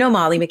is,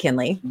 Molly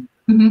McKinley.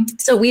 Mm-hmm.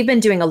 So we've been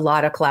doing a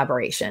lot of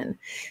collaboration.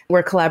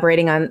 We're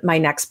collaborating on my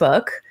next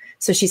book.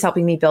 So she's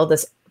helping me build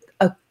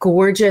a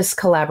gorgeous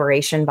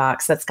collaboration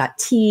box that's got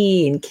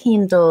tea and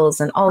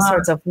candles and all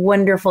sorts of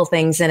wonderful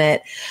things in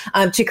it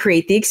to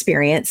create the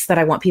experience that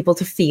I want people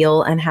to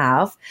feel and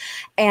have.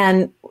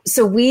 And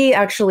so we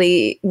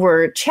actually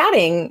were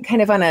chatting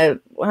kind of on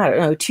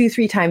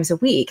 2-3 times a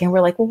week. And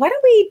we're like, well, why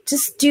don't we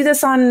just do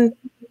this on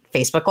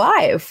Facebook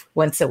Live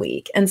once a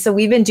week? And so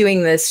we've been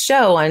doing this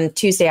show on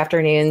Tuesday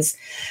afternoons,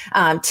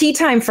 tea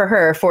time for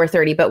her,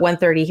 4:30, but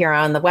 1:30 here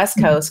on the West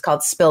Coast,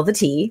 called Spill the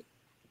Tea.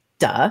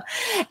 Duh.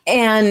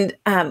 And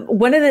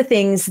one of the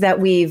things that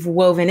we've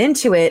woven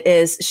into it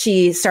is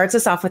she starts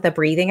us off with a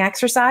breathing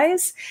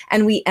exercise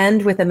and we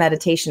end with a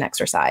meditation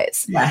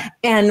exercise. Yeah.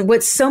 And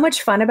what's so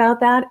much fun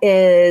about that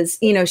is,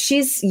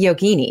 she's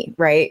yogini,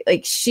 right?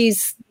 Like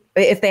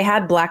if they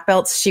had black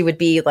belts, she would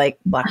be like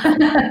black belt.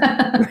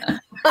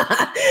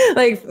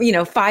 Like,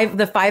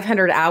 the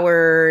 500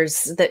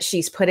 hours that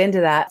she's put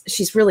into that,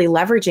 she's really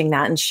leveraging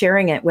that and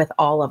sharing it with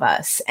all of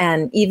us,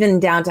 and even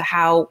down to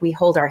how we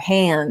hold our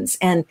hands.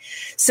 And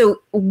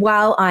so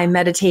while I'm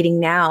meditating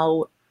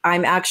now,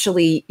 I'm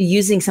actually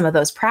using some of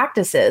those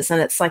practices.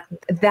 And it's like,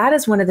 that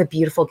is one of the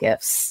beautiful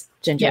gifts,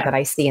 Ginger, that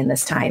I see in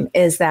this time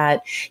is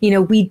that,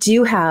 we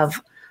do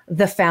have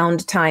the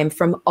found time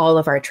from all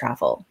of our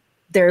travel.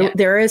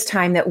 There is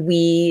time that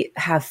we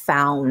have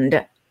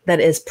found that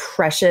is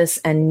precious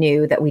and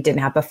new that we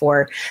didn't have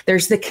before.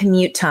 There's the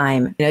commute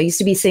time. Used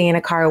to be sitting in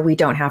a car, we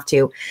don't have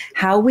to.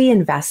 How we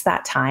invest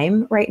that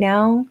time right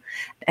now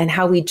and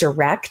how we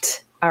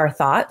direct our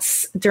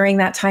thoughts during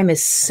that time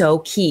is so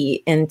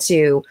key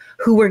into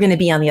who we're going to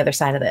be on the other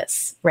side of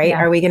this, right? Yeah.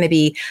 Are we going to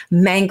be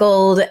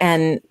mangled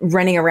and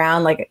running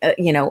around like,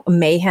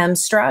 mayhem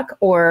struck,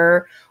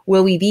 or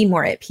will we be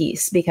more at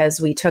peace because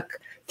we took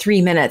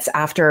 3 minutes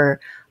after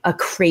a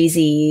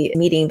crazy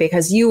meeting?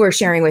 Because you were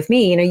sharing with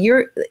me,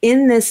 you're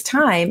in this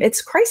time,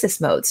 it's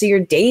crisis mode. So your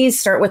days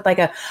start with like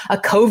a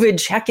COVID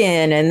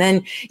check-in. And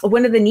then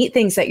one of the neat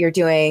things that you're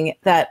doing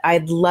that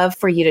I'd love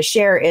for you to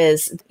share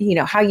is,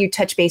 how you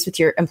touch base with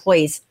your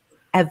employees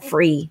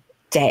every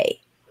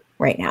day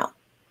right now.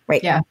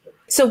 Right. Yeah.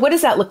 So what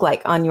does that look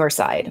like on your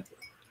side?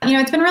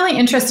 It's been really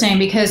interesting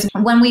because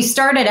when we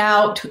started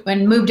out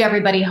and moved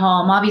everybody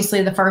home,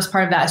 obviously the first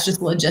part of that is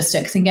just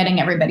logistics and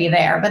getting everybody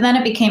there. But then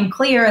it became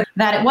clear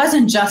that it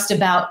wasn't just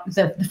about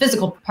the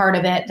physical part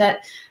of it,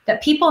 that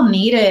people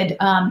needed,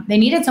 they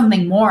needed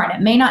something more. And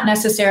it may not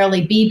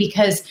necessarily be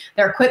because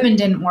their equipment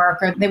didn't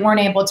work or they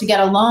weren't able to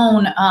get a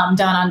loan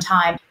done on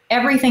time.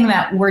 Everything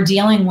that we're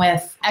dealing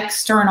with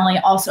externally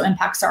also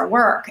impacts our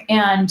work.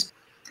 And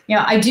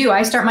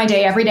I start my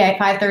day every day at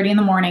 5:30 in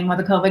the morning with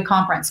a COVID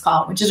conference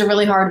call, which is a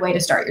really hard way to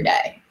start your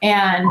day.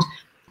 And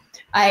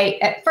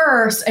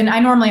I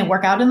normally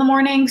work out in the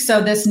morning.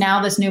 So this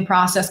new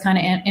process kind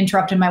of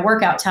interrupted my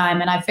workout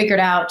time. And I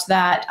figured out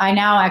that I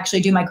now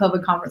actually do my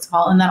COVID conference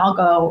call and then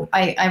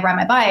I ride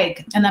my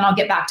bike and then I'll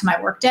get back to my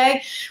work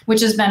day,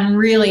 which has been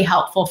really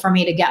helpful for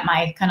me to get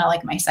my kind of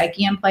like my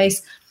psyche in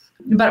place.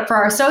 But for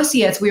our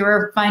associates, we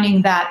were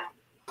finding that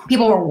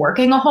people were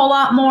working a whole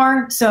lot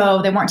more,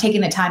 so they weren't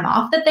taking the time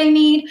off that they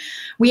need.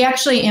 We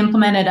actually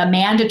implemented a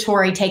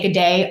mandatory take a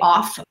day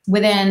off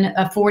within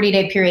a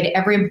 40-day period.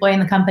 Every employee in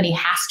the company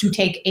has to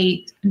take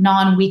a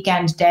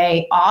non-weekend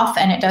day off,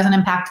 and it doesn't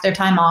impact their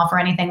time off or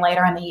anything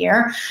later in the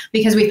year,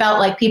 because we felt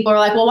like people are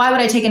like, well, why would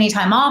I take any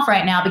time off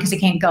right now? Because I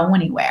can't go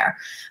anywhere.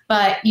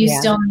 But you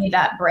still need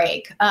that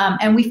break.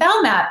 And we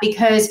found that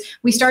because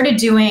we started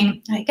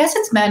doing, I guess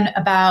it's been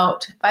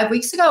about 5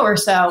 weeks ago or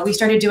so, we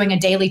started doing a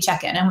daily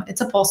check-in, and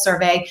it's a pulse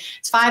survey.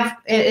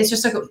 It's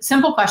just a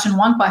simple question,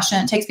 one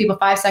question. It takes people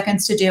 5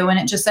 seconds to do. And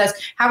it just says,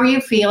 how are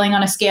you feeling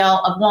on a scale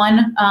of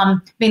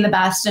 1 being the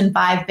best and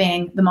 5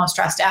 being the most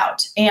stressed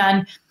out?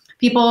 And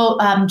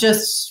people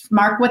just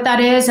mark what that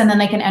is, and then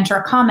they can enter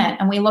a comment.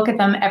 And we look at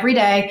them every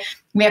day.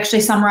 We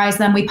actually summarize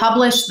them. We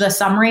publish the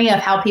summary of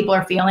how people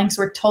are feeling.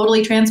 So we're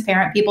totally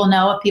transparent. People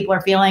know if people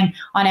are feeling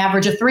on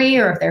average a 3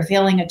 or if they're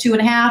feeling a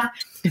 2.5.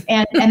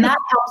 And that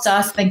helps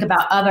us think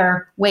about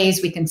other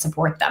ways we can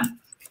support them.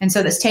 And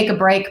so this Take a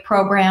Break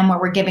program where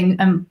we're giving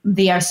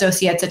the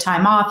associates a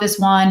time off is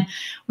one.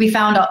 We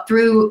found out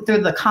through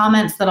the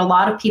comments that a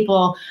lot of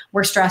people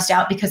were stressed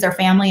out because their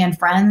family and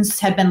friends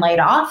had been laid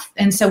off.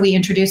 And so we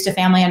introduced a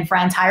family and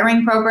friends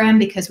hiring program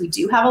because we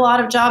do have a lot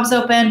of jobs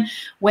open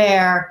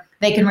where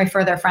they can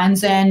refer their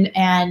friends in,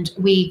 and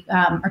we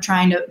are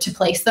trying to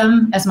place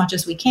them as much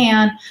as we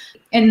can.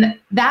 And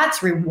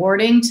that's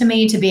rewarding to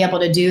me to be able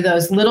to do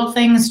those little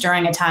things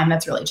during a time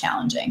that's really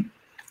challenging.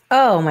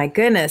 Oh my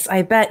goodness.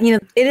 I bet,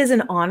 it is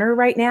an honor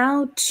right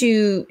now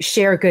to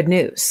share good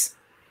news,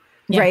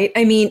 right?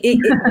 I mean,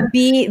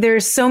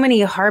 there's so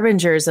many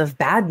harbingers of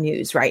bad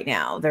news right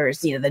now.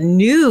 There's, the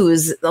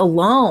news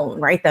alone,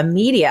 right? The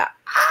media,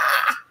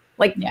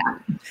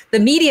 the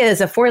media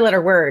is a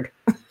 4-letter word.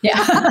 Yeah.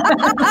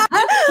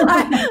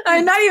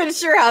 I'm not even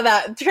sure how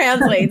that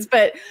translates,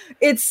 but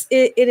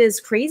it is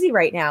crazy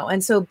right now.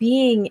 And so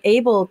being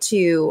able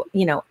to,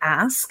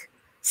 ask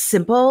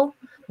simple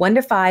 1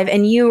 to 5,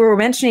 and you were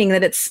mentioning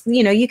that it's,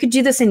 you could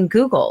do this in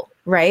Google,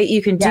 right?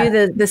 You can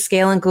do the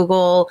scale in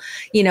Google,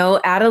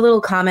 add a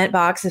little comment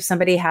box if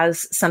somebody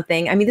has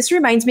something. I mean, this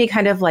reminds me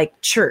kind of like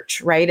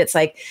church, right? It's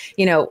like,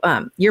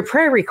 your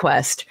prayer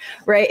request,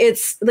 right?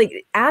 It's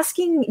like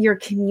asking your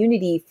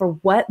community for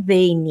what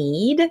they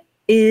need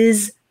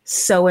is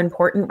so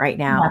important right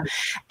now.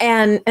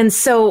 Yeah. And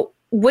so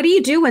what do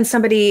you do when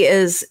somebody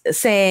is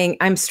saying,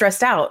 I'm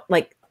stressed out,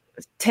 like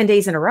 10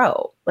 days in a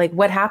row? Like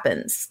what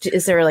happens?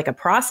 Is there like a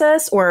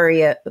process, or are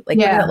you like, what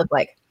does that look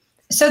like?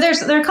 So there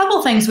are a couple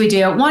of things we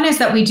do. One is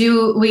that we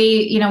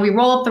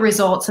roll up the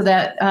results so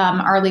that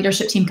our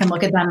leadership team can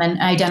look at them and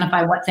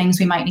identify what things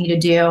we might need to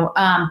do.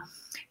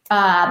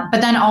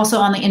 But then also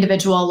on the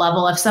individual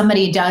level, if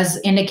somebody does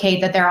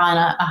indicate that they're on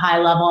a high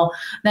level,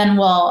 then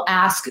we'll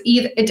ask,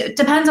 it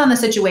depends on the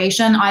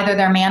situation. Either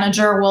their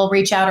manager will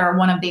reach out or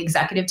one of the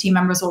executive team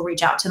members will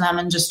reach out to them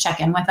and just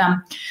check in with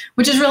them,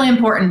 which is really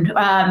important.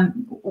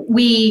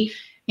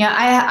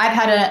 I've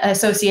had an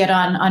associate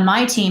on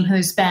my team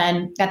who's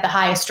been at the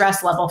highest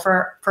stress level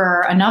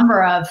for a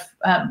number of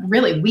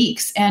really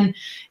weeks. And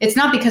it's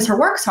not because her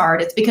work's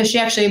hard. It's because she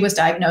actually was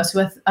diagnosed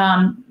with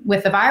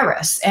the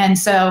virus. And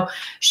so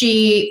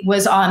she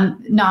was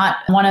on not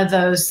one of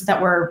those that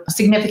were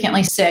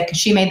significantly sick.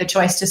 She made the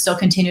choice to still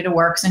continue to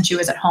work since she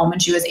was at home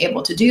and she was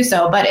able to do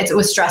so, but it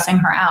was stressing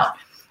her out.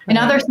 In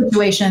other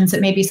situations,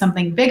 it may be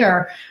something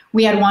bigger.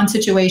 We had one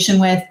situation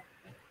with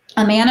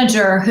a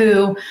manager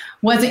who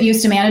wasn't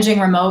used to managing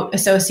remote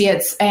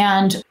associates,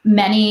 and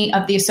many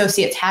of the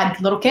associates had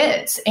little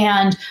kids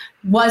and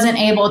wasn't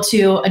able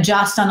to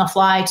adjust on the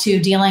fly to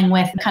dealing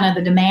with kind of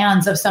the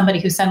demands of somebody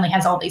who suddenly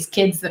has all these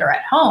kids that are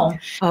at home.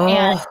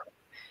 And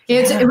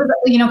it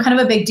was, kind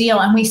of a big deal.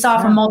 And we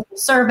saw from multiple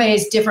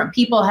surveys, different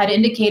people had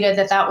indicated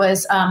that that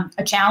was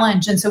a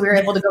challenge. And so we were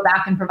able to go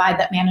back and provide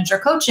that manager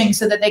coaching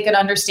so that they could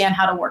understand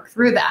how to work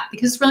through that,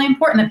 because it's really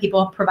important that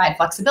people provide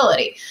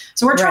flexibility.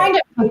 So we're trying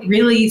to take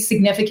really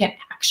significant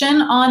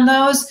action on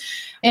those.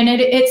 And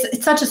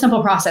it's such a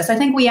simple process. I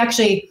think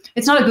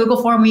it's not a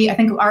Google form. I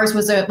think ours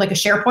was like a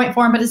SharePoint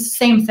form, but it's the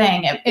same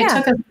thing. It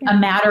took a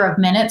matter of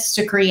minutes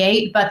to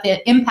create, but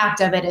the impact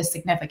of it is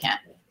significant.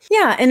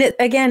 Yeah. And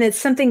it's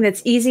something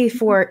that's easy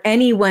for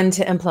anyone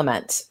to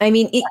implement. I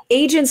mean,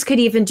 agents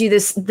could even do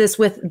this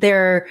with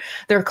their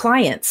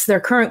clients, their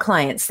current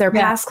clients, their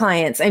past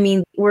clients. I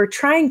mean, we're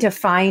trying to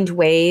find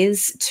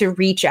ways to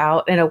reach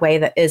out in a way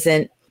that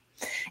isn't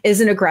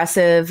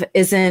aggressive,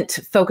 isn't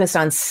focused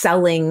on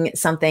selling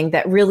something,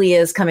 that really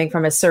is coming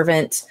from a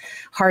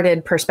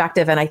servant-hearted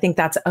perspective. And I think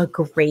that's a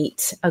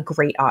great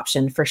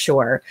option for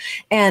sure.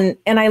 And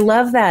I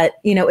love that,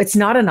 it's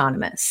not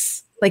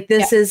anonymous. Like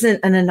this isn't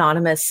an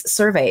anonymous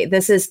survey.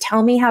 This is,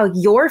 tell me how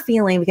you're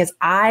feeling, because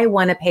I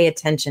want to pay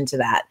attention to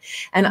that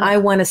and I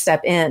want to step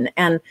in.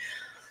 And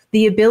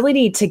the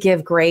ability to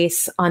give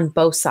grace on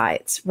both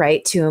sides,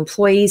 right? To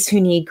employees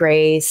who need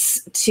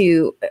grace,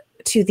 to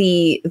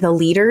the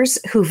leaders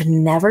who've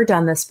never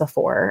done this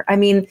before. I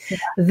mean,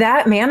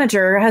 that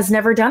manager has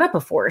never done it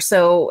before.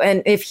 So,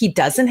 and if he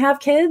doesn't have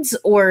kids,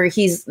 or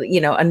he's,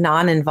 a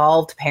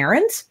non-involved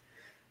parent,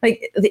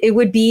 like it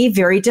would be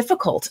very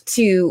difficult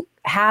to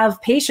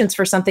have patience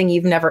for something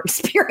you've never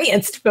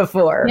experienced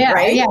before,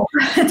 right? Yeah,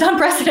 it's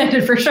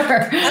unprecedented for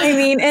sure. I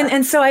mean,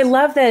 and so I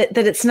love that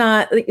it's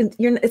not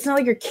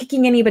like you're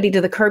kicking anybody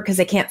to the curb because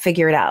they can't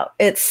figure it out.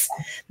 It's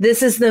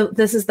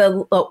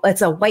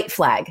a white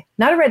flag,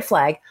 not a red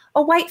flag,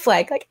 a white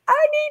flag. Like,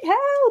 I need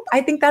help.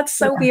 I think that's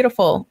so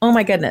beautiful. Oh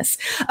my goodness.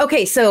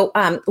 Okay, so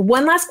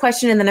one last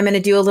question, and then I'm going to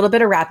do a little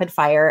bit of rapid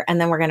fire,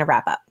 and then we're going to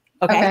wrap up.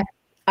 Okay.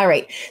 All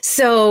right.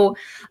 So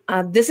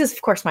this is,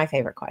 of course, my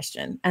favorite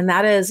question. And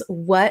that is,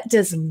 what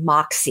does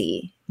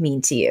Moxie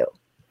mean to you?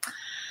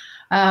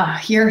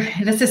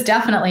 This is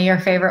definitely your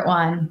favorite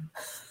one.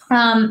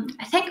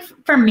 I think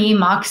for me,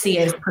 Moxie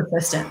is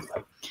persistence,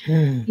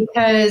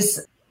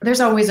 because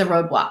there's always a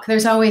roadblock.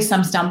 There's always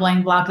some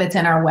stumbling block that's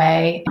in our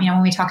way.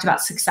 When we talked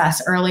about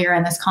success earlier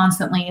and this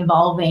constantly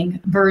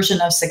evolving version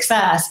of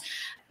success,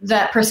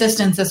 that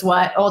persistence is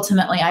what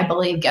ultimately, I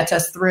believe, gets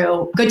us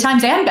through good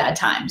times and bad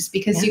times,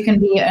 because you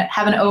can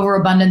have an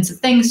overabundance of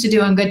things to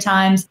do in good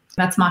times.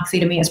 That's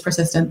Moxie to me, is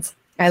persistence.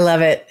 I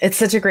love it. It's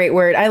such a great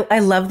word. I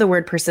love the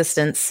word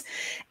persistence.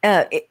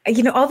 All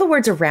the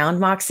words around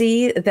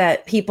Moxie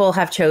that people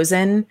have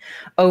chosen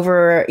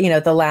over,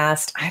 the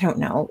last, I don't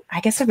know, I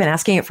guess I've been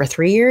asking it for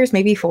 3 years,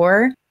 maybe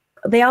 4.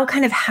 They all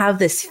kind of have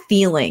this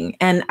feeling.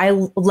 And I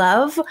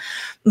love,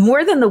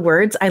 more than the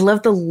words, I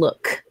love the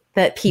look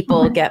that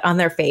people get on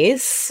their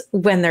face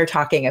when they're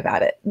talking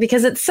about it,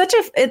 because it's such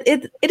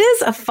it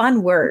is a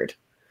fun word.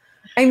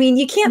 I mean,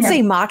 you can't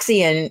say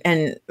Moxie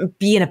and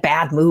be in a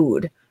bad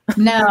mood.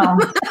 No.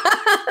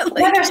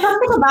 There's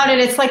something about it.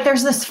 It's like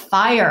there's this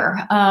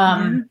fire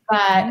and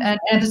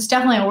it's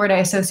definitely a word I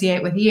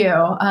associate with you.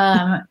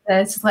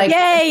 It's like,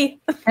 yay,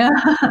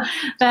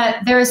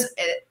 that there's,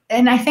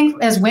 and I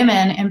think as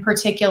women in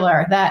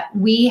particular, that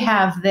we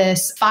have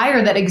this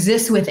fire that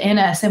exists within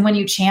us. And when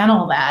you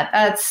channel that,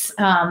 that's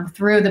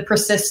through the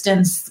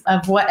persistence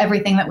of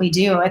everything that we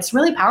do. It's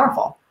really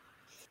powerful.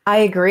 I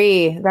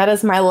agree. That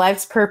is my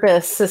life's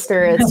purpose,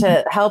 sister, is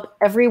to help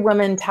every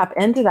woman tap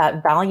into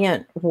that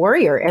valiant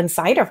warrior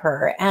inside of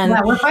her. And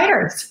we're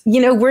fighters.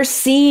 We're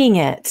seeing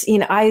it.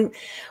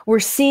 We're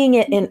seeing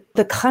it in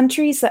the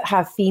countries that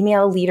have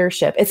female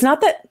leadership. It's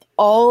not that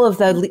all of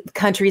the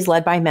countries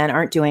led by men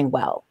aren't doing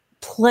well.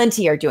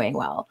 Plenty are doing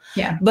well.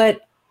 Yeah.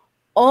 But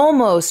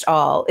almost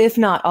all, if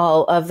not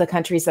all, of the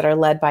countries that are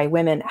led by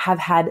women have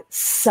had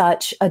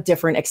such a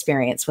different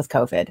experience with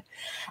COVID.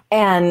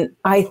 And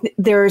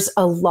there's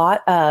a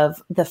lot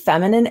of the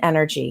feminine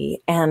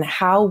energy and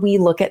how we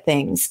look at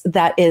things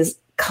that is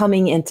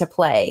coming into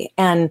play,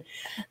 and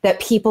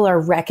that people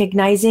are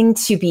recognizing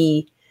to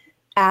be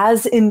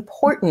as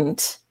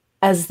important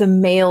as the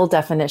male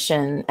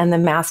definition and the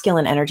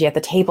masculine energy at the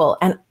table.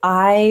 And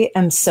I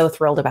am so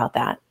thrilled about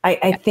that.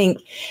 I think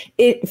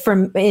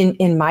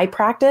in my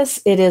practice,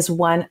 it is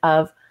one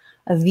of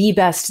the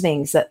best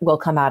things that will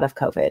come out of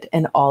COVID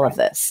and all of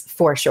this,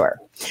 for sure.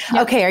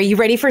 Yep. Okay. Are you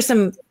ready for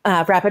some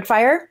rapid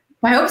fire?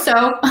 I hope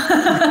so.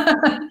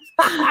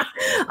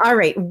 All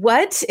right.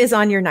 What is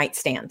on your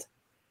nightstand?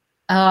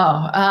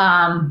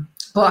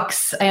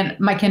 Books and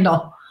my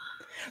Kindle.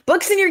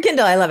 Books and your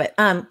Kindle. I love it.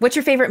 What's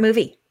your favorite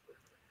movie?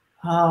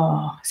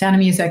 Sound of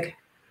Music.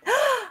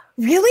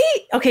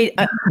 Really? Okay.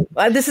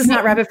 This is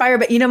not rapid fire,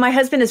 but my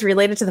husband is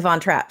related to the Von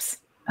Trapps.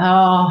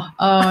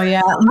 Oh,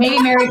 yeah.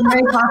 Maybe Mary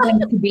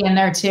Poppins could be in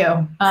there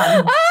too. I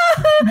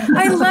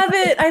love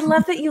it. I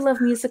love that you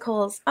love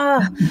musicals.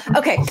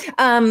 Okay.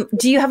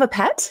 Do you have a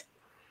pet?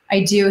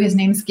 I do. His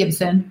name's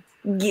Gibson.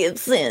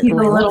 Gibson. He's a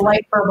little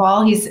white fur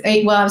ball.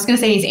 I was going to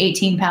say he's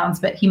 18 pounds,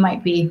 but he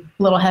might be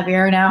a little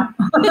heavier now.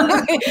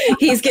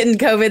 He's getting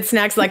COVID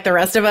snacks like the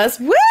rest of us.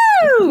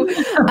 Woo!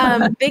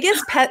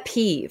 Biggest pet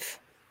peeve?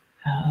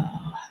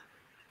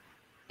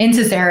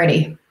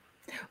 Insincerity.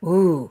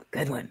 Ooh,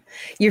 good one.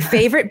 Your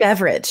favorite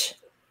beverage?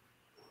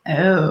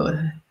 Oh,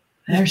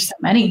 there's so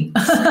many.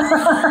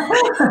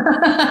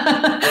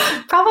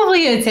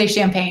 Probably I'd say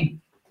champagne.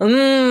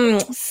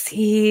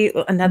 See,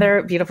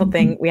 another beautiful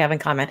thing we have in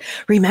common.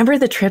 Remember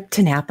the trip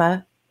to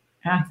Napa?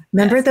 Yeah.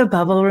 Remember the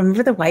bubble?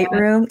 Remember the white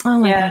room? Oh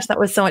my gosh, that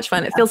was so much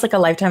fun. It feels like a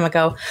lifetime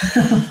ago.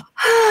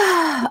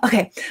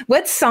 Okay.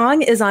 What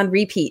song is on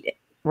repeat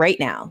right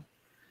now?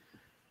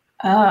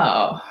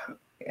 Oh,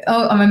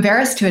 I'm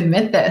embarrassed to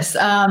admit this.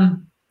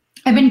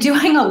 I've been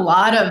doing a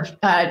lot of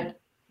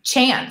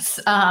chants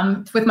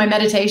with my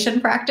meditation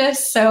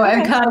practice. So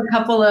I've got a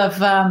couple of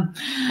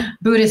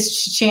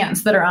Buddhist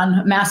chants that are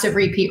on massive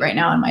repeat right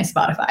now on my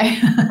Spotify.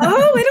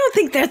 I don't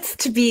think that's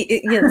to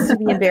be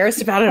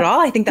embarrassed about at all.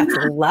 I think that's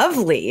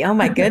lovely. Oh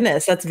my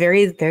goodness. That's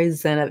very, very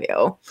zen of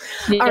you.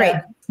 Yeah. All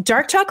right.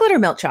 Dark chocolate or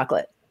milk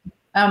chocolate?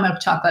 Oh,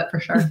 milk chocolate for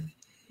sure.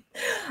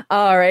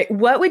 All right.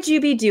 What would you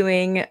be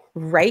doing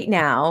right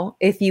now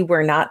if you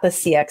were not the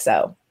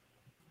CXO?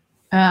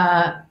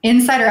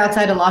 Inside or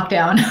outside of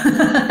lockdown?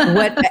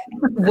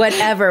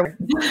 Whatever.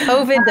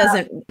 COVID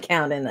doesn't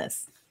count in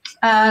this.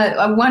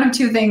 One of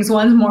two things.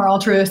 One's more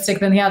altruistic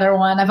than the other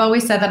one. I've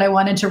always said that I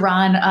wanted to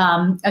run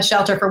a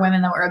shelter for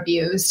women that were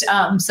abused.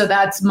 So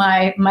that's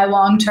my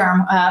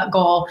long-term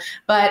goal.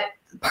 But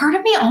part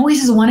of me always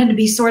has wanted to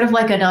be sort of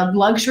like a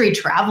luxury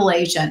travel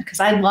agent because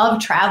I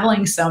love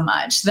traveling so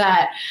much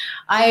that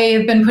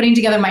I've been putting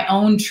together my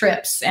own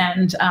trips.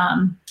 And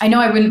I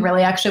know I wouldn't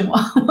really actually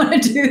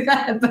want to do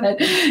that, but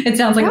it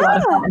sounds like a lot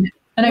of fun.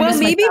 And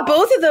maybe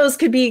both of those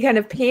could be kind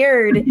of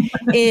paired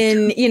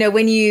in,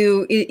 when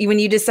you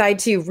decide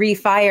to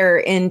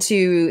refire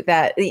into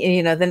that,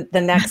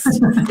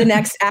 the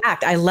next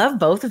act. I love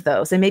both of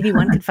those, and maybe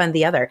one could fund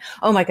the other.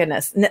 Oh my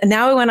goodness!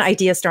 Now I want to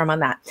idea storm on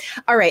that.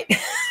 All right,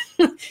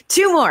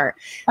 2 more.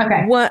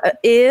 Okay.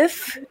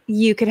 If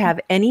you could have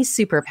any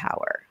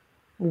superpower,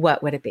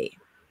 what would it be?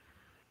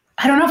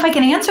 I don't know if I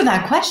can answer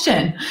that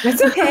question.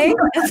 That's okay.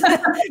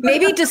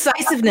 Maybe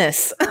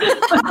decisiveness.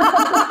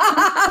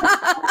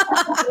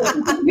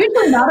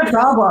 Usually not a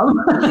problem.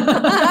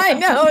 I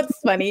know, it's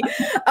funny.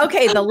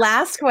 Okay, the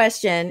last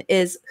question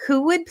is,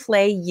 who would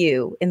play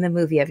you in the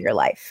movie of your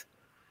life?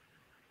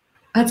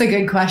 That's a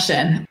good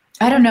question.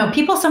 I don't know.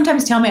 People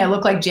sometimes tell me I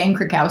look like Jane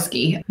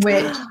Krakowski,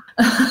 which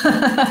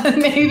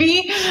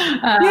maybe.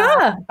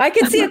 Yeah, I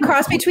could see a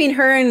cross between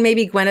her and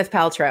maybe Gwyneth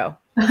Paltrow.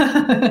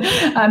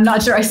 I'm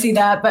not sure I see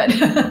that, but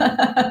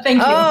thank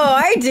you. Oh,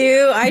 I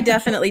do. I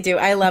definitely do.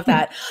 I love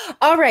that.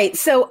 All right.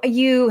 So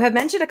you have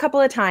mentioned a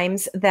couple of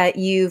times that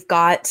you've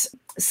got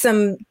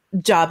some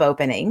job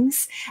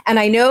openings, and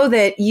I know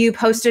that you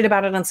posted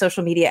about it on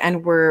social media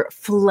and were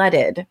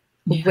flooded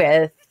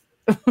with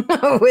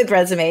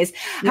resumes.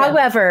 Yeah.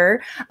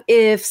 However,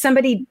 if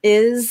somebody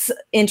is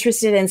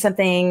interested in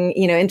something,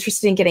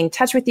 interested in getting in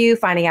touch with you,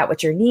 finding out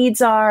what your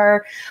needs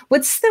are,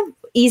 what's the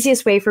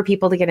easiest way for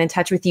people to get in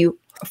touch with you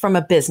from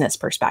a business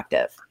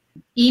perspective?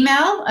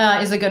 Email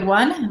is a good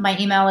one. My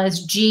email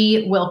is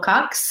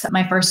gwilcox,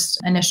 my first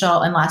initial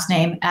and last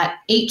name, at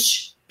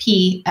hpfc.com.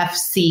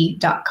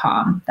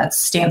 That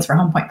stands for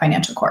Home Point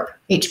Financial Corp,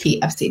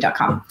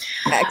 hpfc.com.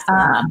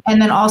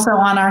 And then also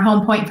on our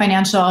Home Point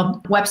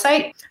Financial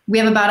website, we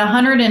have about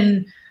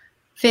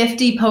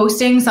 150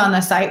 postings on the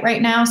site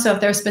right now. So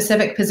if there's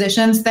specific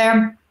positions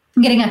there,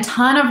 I'm getting a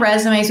ton of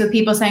resumes with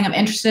people saying I'm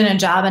interested in a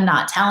job and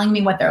not telling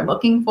me what they're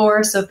looking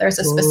for. So if there's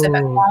a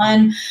specific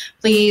one,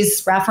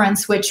 please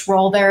reference which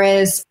role there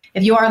is.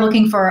 If you are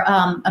looking for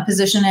a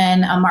position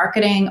in a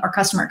marketing or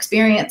customer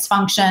experience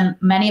function,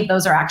 many of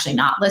those are actually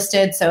not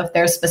listed. So if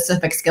there's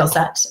specific skill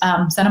set,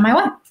 send them my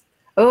way.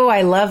 Oh,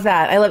 I love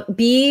that.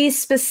 Be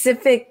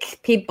specific,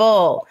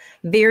 people.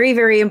 Very,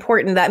 very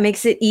important. That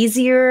makes it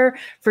easier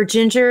for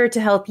Ginger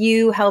to help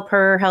you, help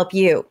her, help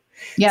you.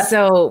 Yeah.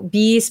 So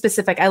be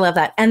specific. I love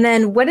that. And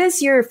then what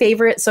is your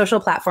favorite social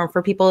platform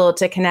for people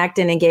to connect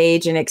and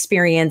engage and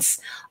experience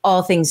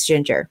all things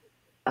Ginger?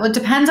 Well, it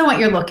depends on what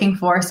you're looking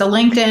for. So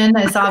LinkedIn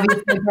is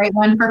obviously a great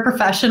one for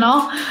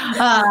professional.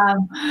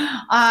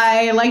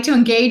 I like to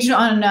engage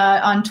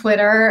on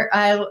Twitter.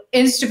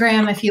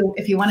 Instagram, if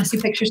you want to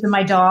see pictures of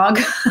my dog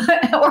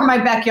or my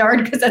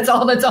backyard, because that's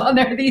all that's on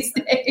there these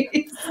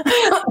days.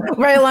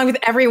 Right along with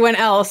everyone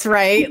else,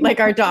 right?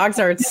 Like our dogs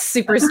are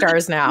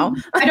superstars now.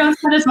 I don't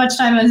spend as much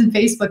time on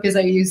Facebook as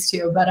I used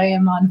to, but I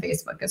am on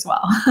Facebook as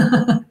well.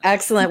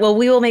 Excellent. Well,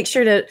 we will make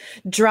sure to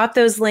drop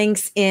those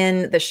links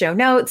in the show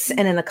notes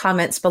and in the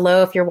comments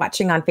below if you're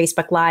watching on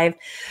Facebook Live.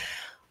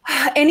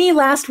 Any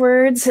last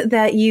words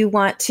that you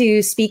want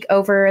to speak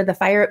over the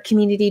Fire Up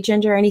community,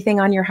 Ginger?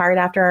 Anything on your heart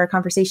after our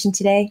conversation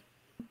today?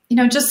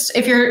 just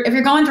if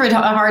you're going through a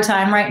hard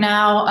time right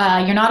now,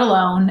 you're not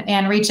alone,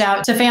 and reach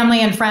out to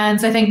family and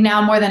friends. I think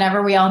now more than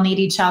ever, we all need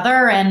each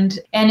other. And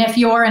if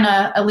you're in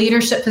a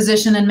leadership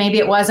position and maybe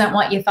it wasn't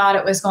what you thought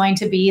it was going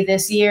to be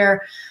this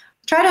year,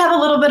 try to have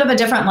a little bit of a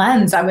different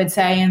lens, I would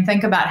say, and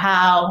think about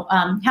how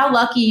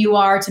lucky you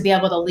are to be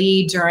able to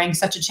lead during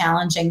such a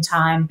challenging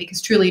time,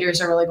 because true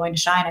leaders are really going to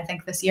shine, I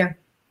think, this year.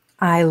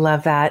 I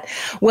love that.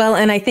 Well,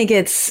 and I think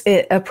it's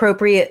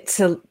appropriate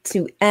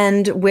to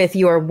end with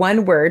your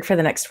one word for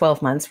the next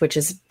 12 months, which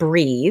is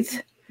breathe.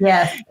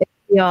 Yes.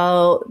 We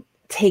all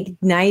take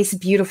nice,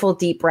 beautiful,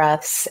 deep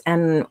breaths,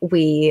 and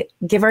we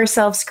give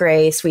ourselves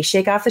grace. We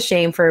shake off the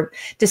shame for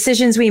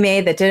decisions we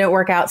made that didn't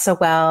work out so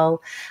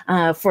well,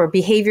 for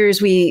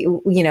behaviors we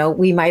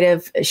might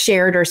have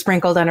shared or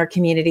sprinkled on our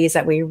communities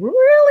that we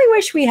really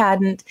wish we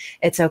hadn't.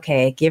 It's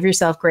okay. Give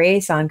yourself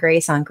grace on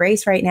grace on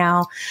grace right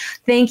now.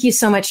 Thank you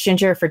so much,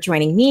 Ginger, for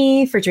joining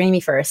me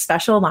for a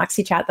special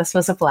Moxie Chat. This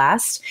was a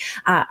blast.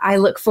 I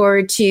look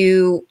forward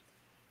to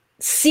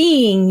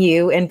seeing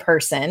you in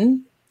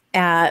person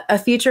at a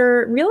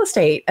future real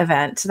estate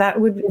event. That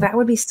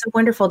would be so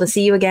wonderful to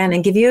see you again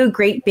and give you a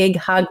great big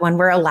hug when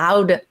we're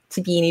allowed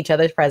to be in each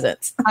other's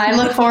presence. I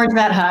look forward to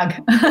that hug.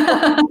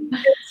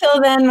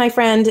 Until then, my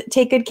friend,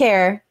 take good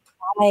care.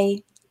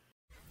 Bye.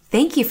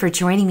 Thank you for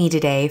joining me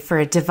today for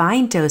a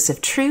divine dose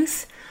of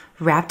truth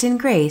wrapped in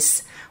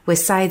grace with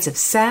sides of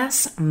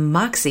sass,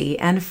 moxie,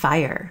 and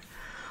fire.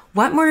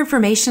 Want more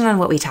information on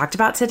what we talked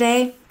about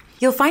today?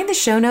 You'll find the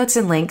show notes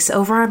and links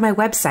over on my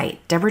website,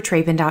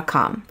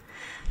 DeborahTrabin.com.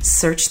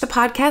 Search the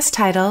podcast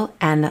title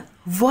and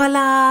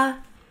voila!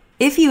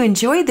 If you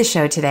enjoyed the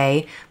show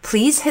today,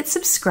 please hit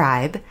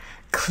subscribe,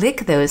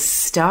 click those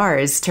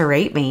stars to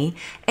rate me,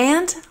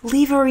 and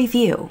leave a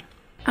review.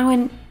 Oh,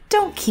 and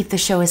don't keep the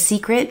show a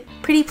secret.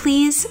 Pretty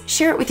please,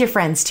 share it with your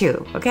friends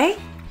too, okay?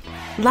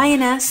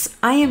 Lioness,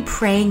 I am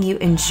praying you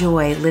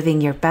enjoy living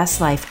your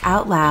best life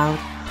out loud,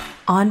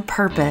 on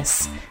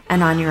purpose,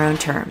 and on your own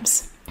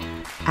terms.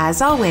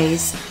 As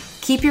always,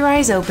 keep your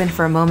eyes open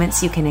for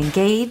moments you can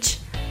engage,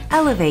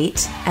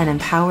 elevate, and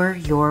empower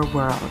your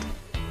world.